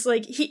if he's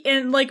like,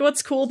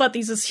 what's cool about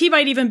these is he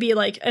might even be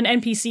like an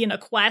NPC in a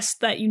quest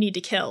that you need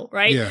to kill,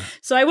 right? Yeah.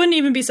 So I wouldn't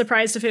even be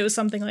surprised if it was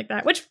something like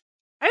that, which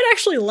I'd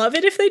actually love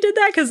it if they did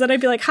that, because then I'd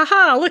be like,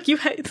 haha, look,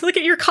 look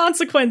at your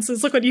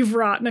consequences. Look what you've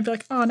wrought. And I'd be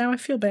like, oh, now I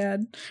feel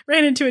bad.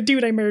 Ran into a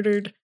dude I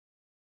murdered.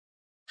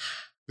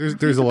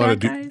 There's a lot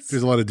of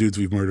there's a lot of dudes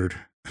we've murdered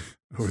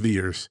over the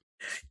years.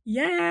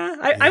 Yeah.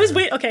 I was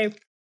waiting. Okay.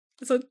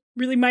 It's a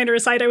really minor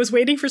aside. I was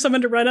waiting for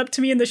someone to run up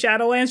to me in the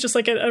Shadowlands, just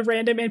like a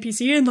random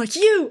NPC, and like,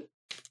 you,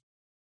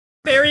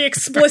 very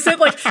explicit,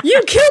 like,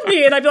 you killed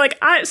me. And I'd be like,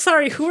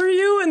 sorry, who are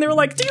you? And they were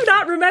like, do you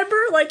not remember?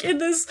 Like in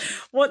this,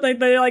 what, like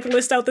they like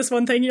list out this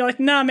one thing. You're like,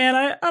 nah, man,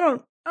 I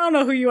don't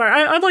know who you are.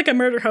 I'm like a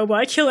murder hobo.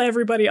 I kill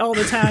everybody all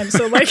the time.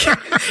 So like, you're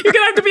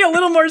gonna have to be a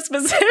little more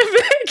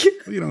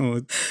specific. You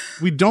know,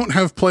 we don't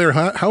have player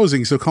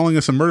housing, so calling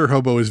us a murder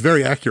hobo is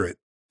very accurate.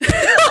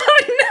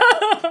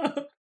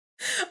 No,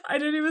 I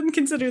didn't even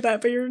consider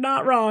that, but you're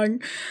not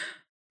wrong.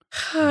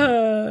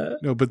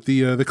 No, but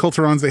the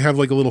Culturons, they have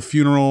like a little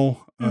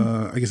funeral,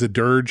 I guess a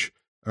dirge.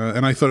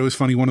 And I thought it was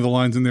funny. One of the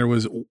lines in there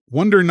was,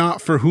 "Wonder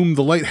not for whom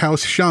the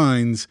lighthouse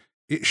shines,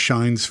 it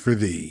shines for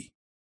thee."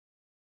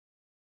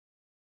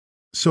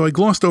 So I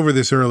glossed over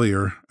this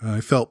earlier.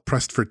 I felt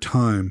pressed for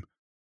time.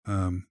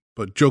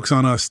 But joke's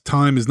on us.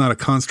 Time is not a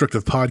construct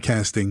of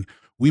podcasting.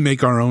 We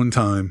make our own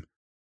time.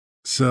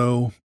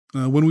 So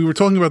when we were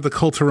talking about the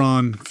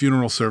Culturon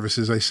funeral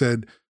services, I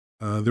said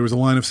there was a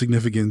line of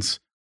significance.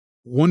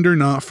 "Wonder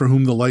not for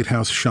whom the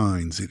lighthouse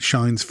shines. It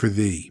shines for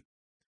thee."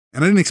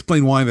 And I didn't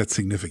explain why that's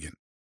significant.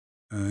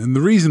 And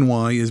the reason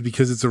why is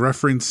because it's a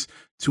reference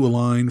to a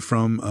line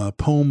from a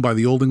poem by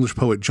the Old English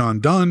poet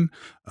John Donne.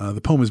 The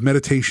poem is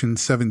Meditation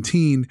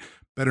 17,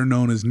 better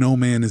known as No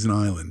Man is an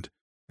Island.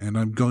 And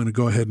I'm going to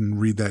go ahead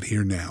and read that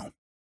here now.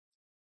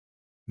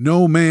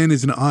 "No man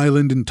is an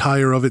island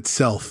entire of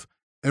itself.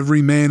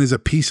 Every man is a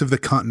piece of the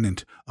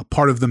continent, a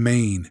part of the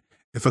main.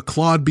 If a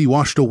clod be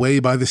washed away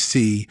by the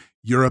sea,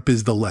 Europe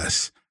is the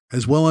less,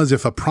 as well as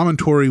if a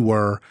promontory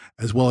were,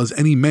 as well as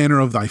any manner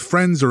of thy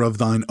friends or of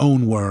thine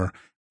own were.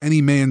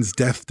 Any man's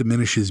death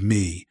diminishes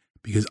me,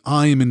 because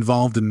I am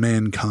involved in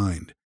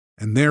mankind,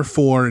 and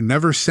therefore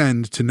never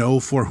send to know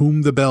for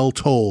whom the bell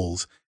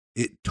tolls.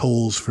 It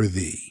tolls for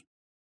thee."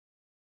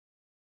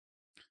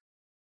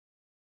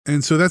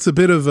 And so that's a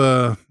bit of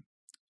a,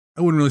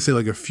 I wouldn't really say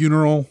like a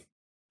funeral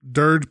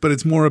dirge, but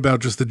it's more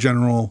about just the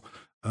general,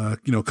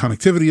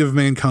 connectivity of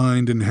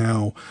mankind and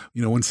how,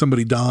 when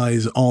somebody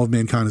dies, all of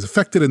mankind is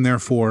affected. And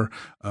therefore,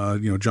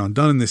 John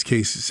Donne in this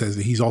case says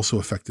that he's also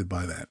affected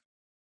by that.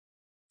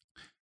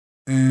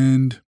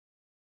 And,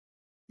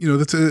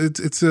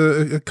 it's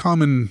a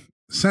common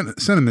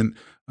sentiment,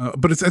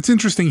 but it's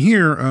interesting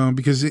here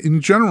because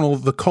in general,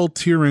 the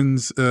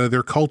Culturons,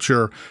 their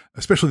culture,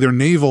 especially their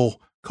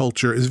naval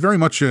culture, is very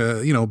much,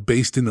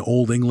 based in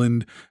Old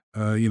England,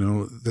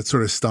 that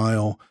sort of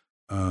style.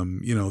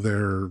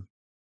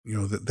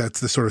 That's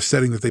the sort of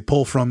setting that they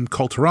pull from.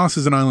 Culturos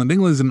is an island,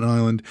 England is an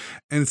island,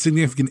 and it's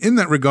significant in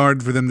that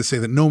regard for them to say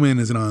that no man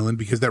is an island,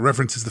 because that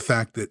references the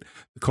fact that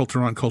the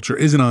Culturon culture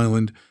is an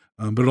island,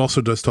 but it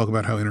also does talk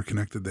about how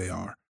interconnected they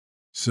are.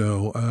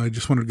 So I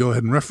just wanted to go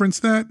ahead and reference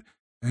that,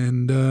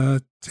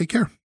 and take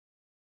care.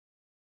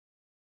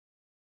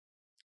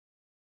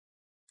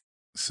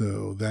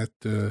 So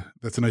that's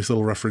a nice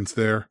little reference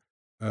there.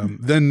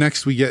 Then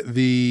next we get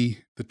the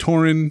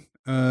Tauren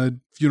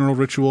funeral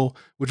ritual,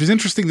 which is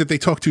interesting that they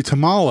talk to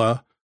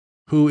Tamala,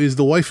 who is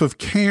the wife of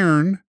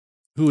Cairn,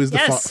 who is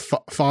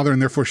the father,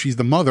 and therefore she's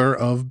the mother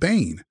of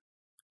Bane.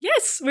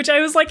 Yes, which I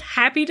was like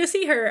happy to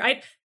see her.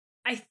 I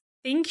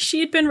think she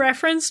had been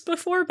referenced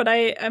before, but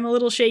I'm a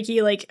little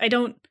shaky. Like, I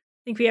don't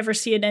think we ever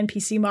see an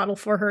NPC model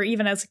for her,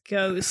 even as a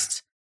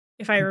ghost.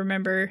 if I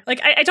remember. Like,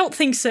 I don't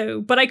think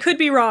so, but I could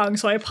be wrong,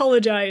 so I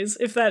apologize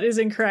if that is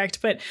incorrect.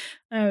 But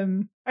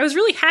I was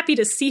really happy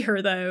to see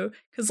her, though,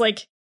 because,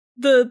 like,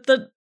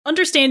 the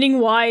understanding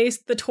why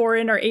the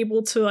Tauren are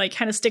able to, like,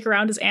 kind of stick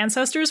around as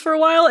ancestors for a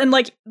while, and,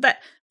 like,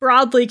 that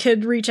broadly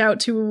could reach out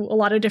to a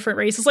lot of different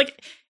races.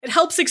 Like, it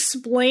helps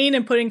explain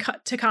and put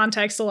into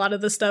context a lot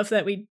of the stuff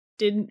that we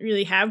didn't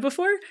really have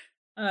before.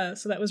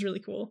 So that was really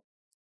cool.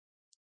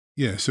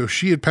 Yeah, so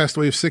she had passed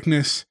away of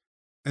sickness.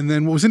 And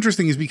then what was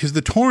interesting is because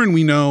the Tauren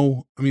we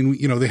know, I mean,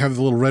 you know, they have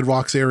the little red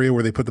rocks area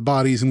where they put the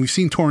bodies, and we've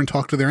seen Tauren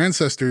talk to their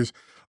ancestors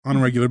on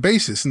a regular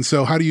basis. And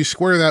so how do you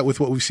square that with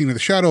what we've seen in the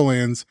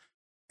Shadowlands?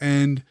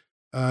 And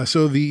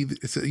so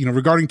it's, you know,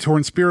 regarding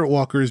Tauren spirit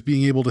walkers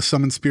being able to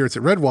summon spirits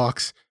at red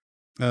rocks,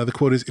 the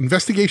quote is,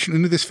 investigation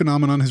into this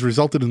phenomenon has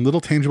resulted in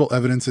little tangible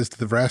evidence as to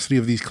the veracity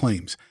of these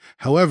claims.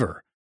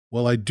 However,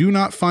 while I do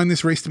not find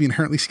this race to be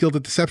inherently skilled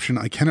at deception,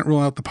 I cannot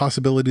rule out the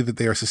possibility that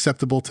they are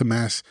susceptible to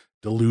mass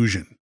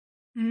delusion.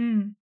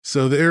 Mm.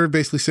 So they're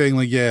basically saying,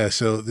 like, yeah,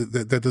 so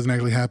that doesn't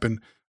actually happen.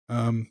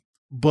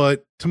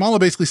 But Tamala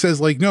basically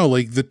says, like, no,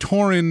 like, the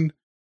Tauren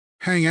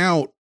hang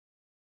out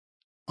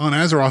on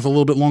Azeroth a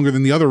little bit longer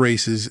than the other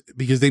races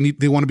because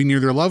they want to be near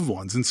their loved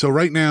ones. And so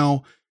right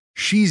now,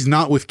 she's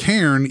not with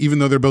Cairn, even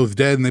though they're both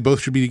dead and they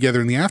both should be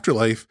together in the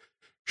afterlife.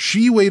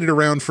 She waited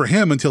around for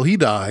him until he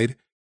died.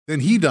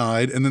 Then he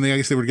died, and then I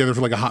guess they were together for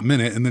like a hot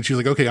minute, and then she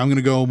was like, okay, I'm going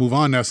to go move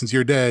on now since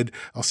you're dead.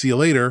 I'll see you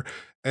later.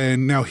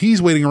 And now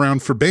he's waiting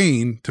around for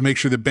Bane to make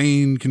sure that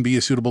Bane can be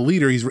a suitable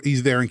leader.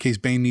 He's there in case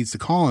Bane needs to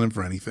call on him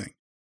for anything.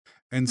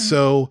 And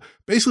so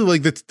basically,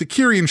 like, the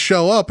Kyrians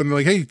show up, and they're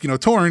like, hey, you know,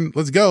 Tauren,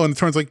 let's go. And the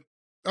Tauren's like,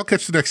 I'll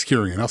catch the next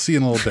Kyrian. I'll see you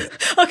in a little bit.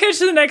 I'll catch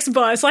the next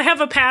bus. I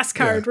have a pass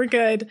card. Yeah. We're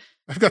good.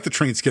 I've got the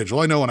train schedule.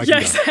 I know when I can go.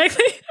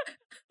 Exactly.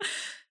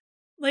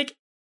 Like,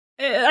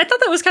 I thought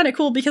that was kind of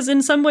cool because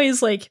in some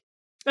ways, like,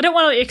 I don't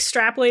want to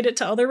extrapolate it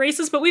to other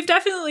races, but we've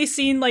definitely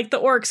seen, like, the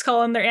orcs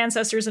call in their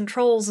ancestors and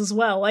trolls as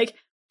well. Like,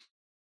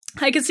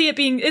 I could see it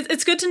being,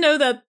 it's good to know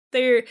that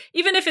they're,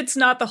 even if it's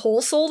not the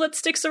whole soul that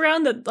sticks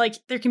around, that, like,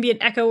 there can be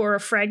an echo or a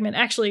fragment.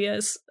 Actually,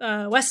 as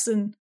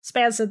Weston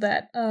Spaz said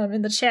that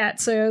in the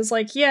chat. So I was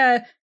like,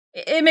 yeah,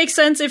 it makes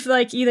sense if,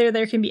 like, either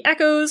there can be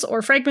echoes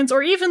or fragments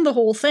or even the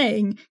whole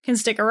thing can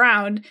stick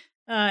around.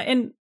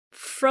 And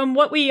from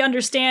what we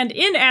understand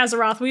in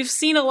Azeroth, we've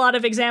seen a lot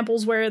of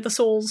examples where the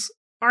souls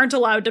aren't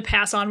allowed to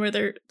pass on, where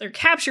they're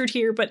captured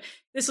here. But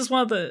this is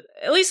one of the,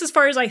 at least as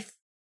far as I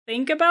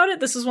think about it,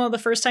 this is one of the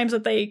first times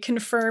that they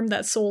confirm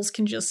that souls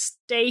can just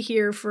stay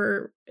here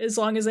for as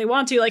long as they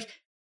want to. Like,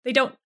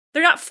 they're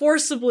not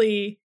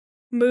forcibly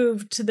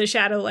moved to the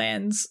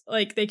Shadowlands.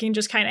 Like, they can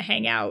just kind of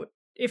hang out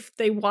if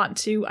they want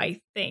to,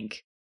 I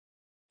think.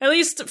 At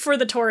least for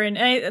the Tauren.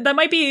 And that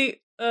might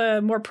be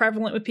more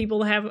prevalent with people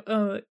that have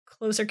a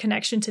closer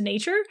connection to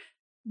nature.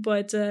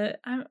 But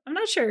I'm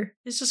not sure.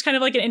 It's just kind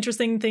of like an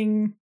interesting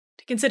thing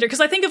to consider.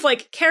 Because I think of,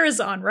 like,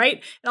 Karazhan,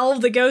 right? And all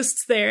of the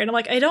ghosts there. And I'm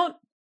like, I don't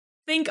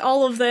think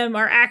all of them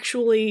are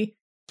actually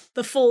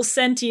the full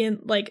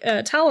sentient, like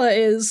Tala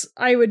is.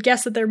 I would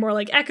guess that they're more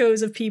like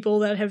echoes of people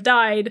that have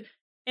died.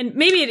 And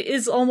maybe it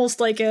is almost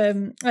like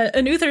an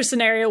Uther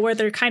scenario where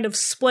they're kind of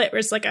split, where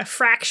it's like a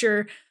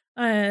fracture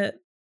that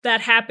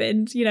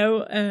happened, you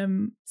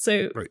know?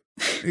 So, right.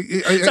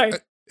 Sorry.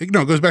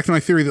 No, it goes back to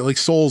my theory that, like,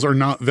 souls are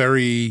not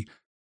very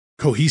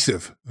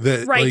cohesive,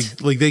 that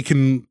right. like they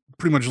can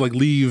pretty much, like,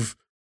 leave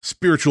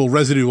spiritual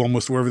residue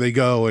almost wherever they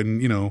go.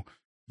 And, you know,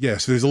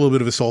 so there's a little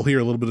bit of a soul here,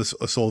 a little bit of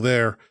a soul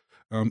there.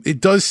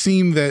 It does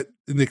seem that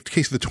in the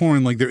case of the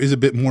Tauren, like, there is a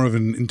bit more of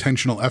an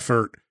intentional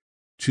effort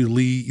to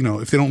leave, you know,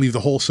 if they don't leave the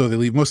whole soul, they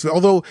leave most of it.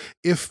 Although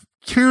if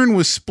Cairn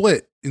was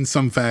split in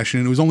some fashion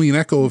and it was only an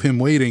echo of him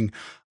waiting,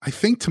 I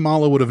think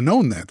Tamala would have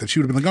known that she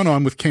would have been like, oh no,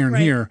 I'm with Cairn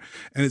here.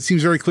 And it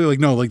seems very clear, like,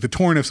 no, like, the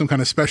Tauren have some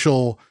kind of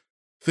special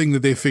thing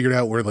that they figured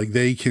out where, like,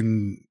 they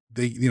can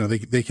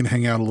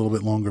hang out a little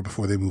bit longer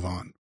before they move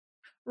on.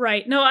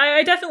 Right. No,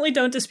 I definitely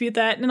don't dispute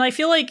that. And I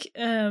feel like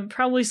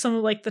probably some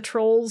of, like, the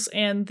trolls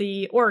and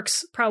the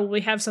orcs probably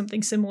have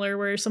something similar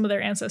where some of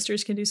their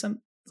ancestors can do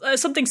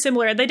something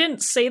similar. They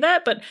didn't say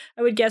that, but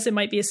I would guess it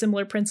might be a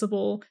similar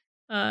principle.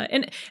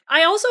 And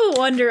I also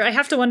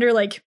have to wonder,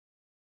 like,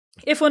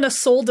 if when a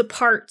soul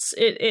departs,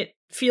 it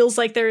feels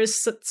like there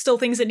is still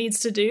things it needs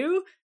to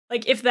do.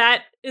 Like, if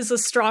that is a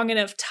strong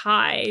enough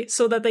tie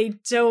so that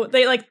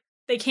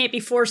they can't be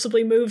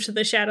forcibly moved to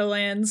the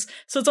Shadowlands.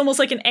 So it's almost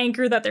like an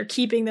anchor that they're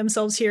keeping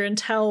themselves here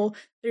until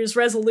there's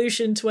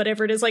resolution to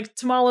whatever it is. Like,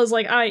 Tamala's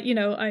like, I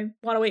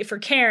want to wait for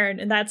Cairn,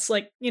 and that's,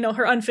 like, you know,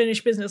 her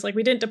unfinished business. Like,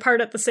 we didn't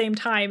depart at the same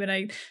time, and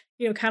I,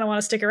 you know, kind of want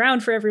to stick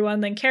around for everyone.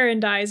 Then Cairn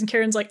dies, and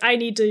Cairn's like, I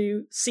need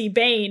to see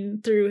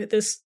Bane through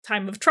this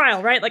time of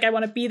trial, right? Like, I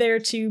want to be there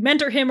to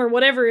mentor him or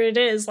whatever it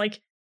is.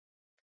 Like,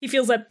 he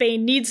feels that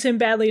Bane needs him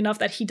badly enough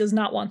that he does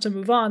not want to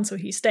move on, so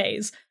he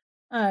stays.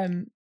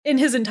 In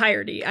his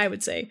entirety, I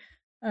would say.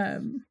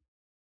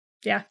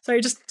 Yeah, sorry,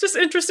 just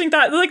interesting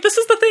thought. Like, this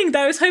is the thing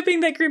that I was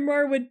hoping that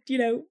Grimoire would, you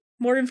know,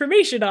 more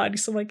information on.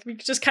 So, like, we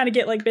could just kind of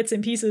get, like, bits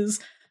and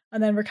pieces,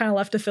 and then we're kind of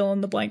left to fill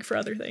in the blank for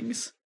other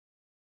things.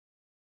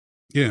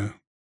 Yeah.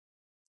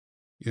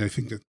 Yeah, I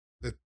think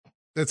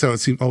that's how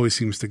it always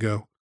seems to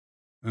go.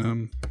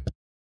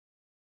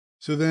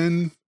 So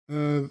then,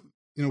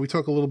 we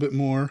talk a little bit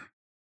more,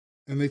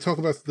 and they talk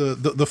about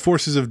the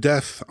forces of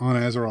death on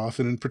Azeroth,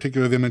 and in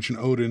particular, they mention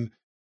Odin,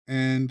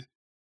 and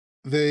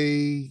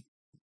they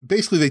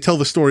tell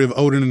the story of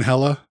Odin and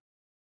Hela,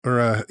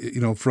 or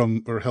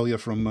Helia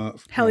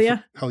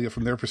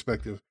from their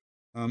perspective,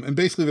 and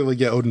basically they're like,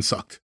 yeah, Odin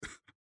sucked.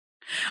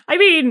 I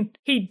mean,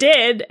 he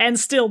did and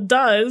still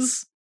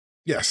does.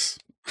 Yes.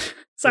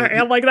 Sorry,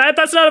 I'm like that.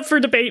 That's not up for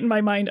debate in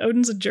my mind.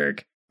 Odin's a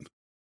jerk.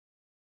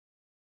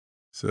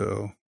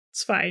 So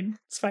it's fine.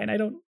 It's fine. I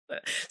don't.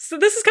 So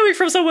this is coming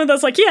from someone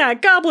that's like, yeah,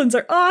 goblins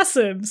are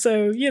awesome.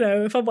 So,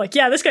 if I'm like,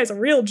 yeah, this guy's a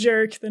real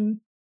jerk,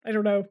 then I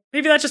don't know.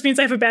 Maybe that just means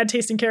I have a bad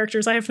taste in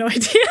characters. I have no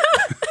idea.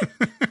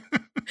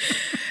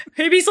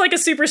 Maybe he's like a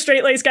super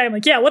straight-laced guy. I'm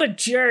like, yeah, what a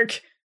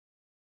jerk.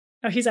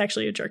 Oh, he's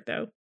actually a jerk,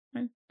 though.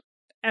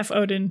 F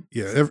Odin.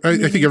 Yeah, I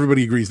think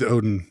everybody agrees that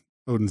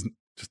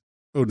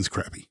Odin's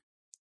crappy.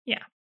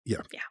 Yeah.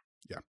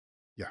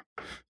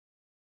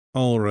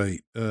 All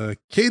right.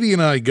 Katie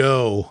and I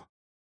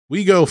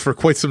we go for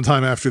quite some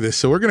time after this,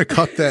 so we're going to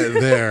cut that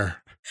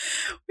there.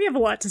 We have a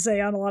lot to say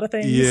on a lot of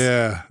things.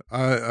 Yeah,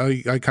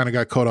 I kind of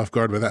got caught off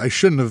guard by that. I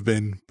shouldn't have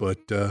been, but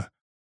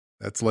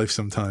that's life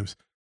sometimes.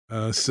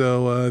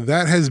 So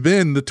that has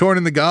been The Tauren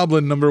and the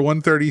Goblin, number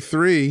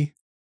 133.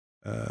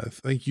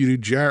 Thank you to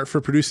Jarrett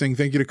for producing.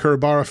 Thank you to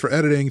Kurabara for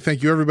editing.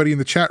 Thank you everybody in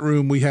the chat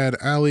room. We had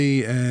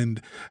Ali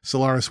and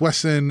Solaris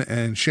Wesson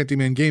and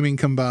Shantyman Gaming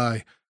come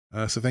by.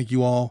 So thank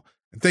you all.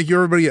 And thank you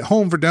everybody at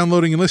home for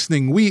downloading and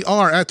listening. We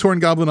are at Tauren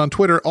Goblin on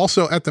Twitter,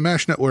 also at the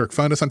MASH Network.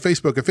 Find us on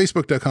Facebook at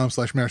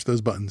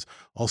facebook.com/mashthosebuttons.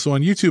 Also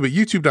on YouTube at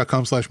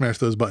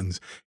youtube.com/mashthosebuttons.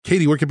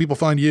 Katie, where can people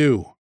find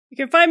you? You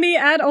can find me,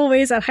 as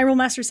always, at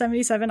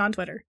HyroMaster77 on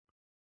Twitter.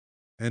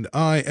 And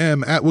I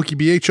am at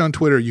WikiBH on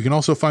Twitter. You can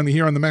also find me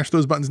here on the Mash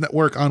Those Buttons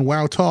Network on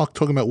WoW Talk,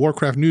 talking about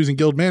Warcraft news and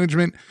guild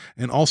management,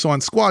 and also on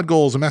Squad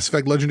Goals, a Mass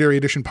Effect Legendary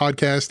Edition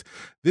podcast.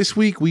 This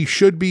week, we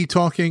should be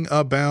talking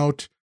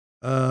about,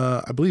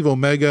 I believe,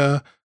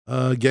 Omega,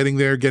 getting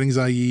there, getting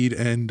Zaid,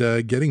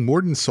 and getting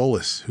Morden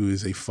Solis, who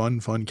is a fun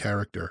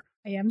character.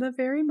 I am the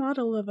very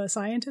model of a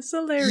scientist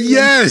Solarian.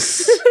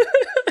 Yes!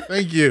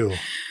 Thank you.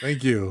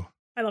 I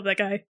love that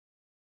guy.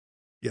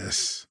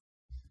 Yes.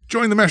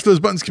 Join the Mash Those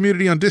Buttons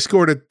community on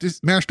Discord at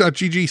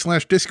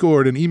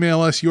mash.gg/Discord and email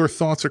us your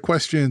thoughts or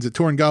questions at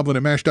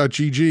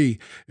taurengoblin@mash.gg.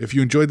 If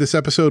you enjoyed this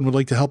episode and would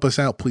like to help us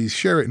out, please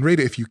share it and rate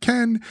it if you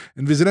can,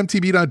 and visit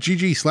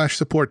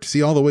mtb.gg/support to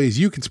see all the ways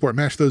you can support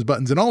Mash Those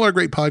Buttons and all our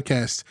great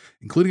podcasts,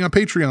 including on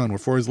Patreon, where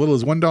for as little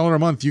as $1 a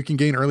month, you can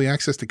gain early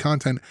access to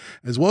content,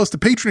 as well as to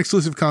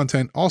patron-exclusive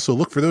content. Also,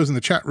 look for those in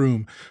the chat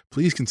room.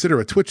 Please consider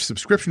a Twitch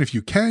subscription if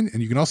you can,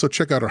 and you can also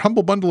check out our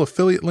Humble Bundle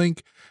affiliate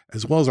link,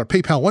 as well as our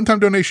PayPal one-time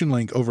donation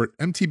link over at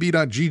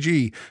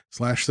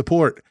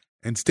mtb.gg/support.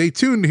 And stay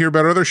tuned to hear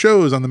about other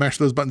shows on the Mash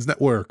Those Buttons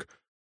network.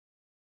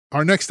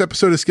 Our next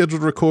episode is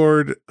scheduled to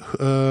record,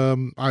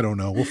 I don't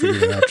know. We'll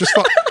figure it out.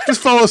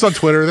 Just follow us on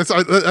Twitter. That's all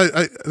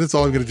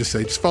I'm going to just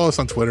say. Just follow us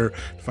on Twitter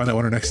to find out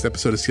when our next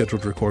episode is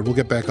scheduled to record. We'll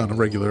get back on a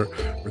regular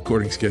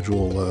recording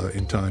schedule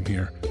in time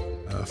here.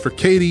 For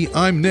Katie,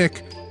 I'm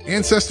Nick.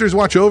 Ancestors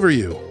watch over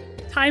you.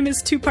 Time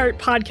is two-part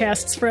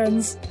podcasts,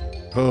 friends.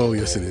 Oh,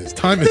 yes, it is.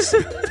 Time is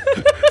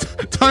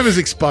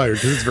expired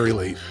because it's very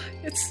late.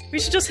 We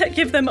should just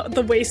give them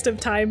the waste of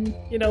time,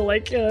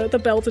 like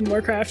the belt in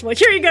Warcraft. Like,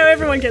 here you go,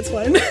 everyone gets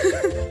one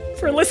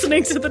for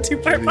listening to the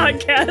two-part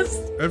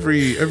podcast.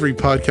 Every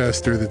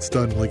podcaster that's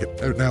done like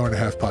an hour and a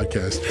half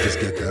podcast just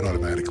get that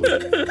automatically.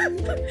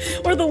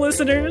 Or the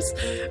listeners.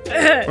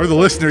 Or the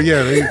listener,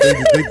 yeah,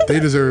 they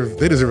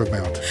deserve a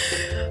mount.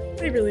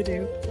 They really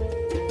do.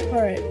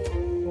 All right.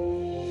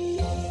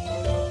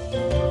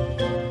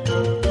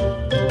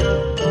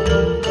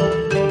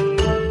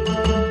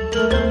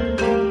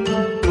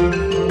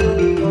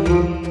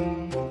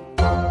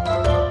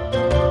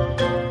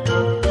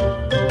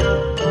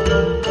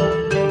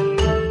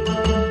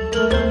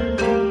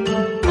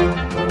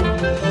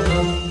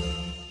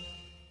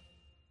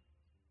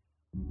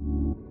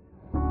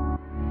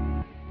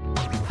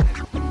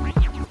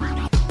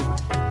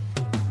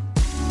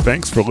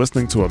 Thanks for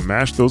listening to a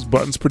Mash Those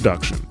Buttons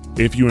production.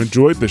 If you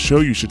enjoyed the show,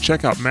 you should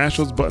check out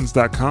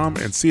mashthosebuttons.com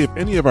and see if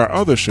any of our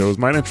other shows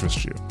might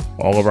interest you.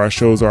 All of our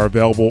shows are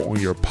available on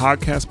your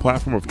podcast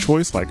platform of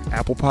choice like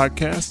Apple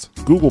Podcasts,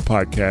 Google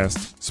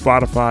Podcasts,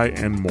 Spotify,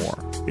 and more.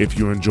 If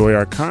you enjoy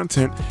our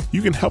content,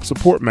 you can help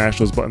support Mash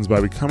Those Buttons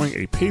by becoming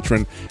a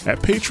patron at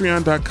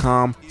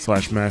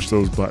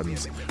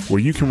patreon.com/mashthosebuttons,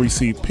 where you can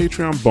receive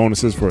Patreon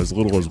bonuses for as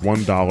little as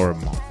 $1 a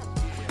month.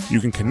 You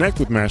can connect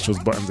with Mash Those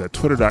Buttons at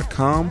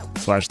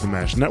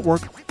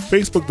twitter.com/themashnetwork,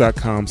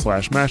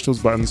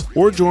 facebook.com/mashthosebuttons,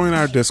 or join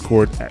our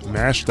Discord at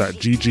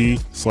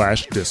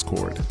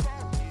mash.gg/discord.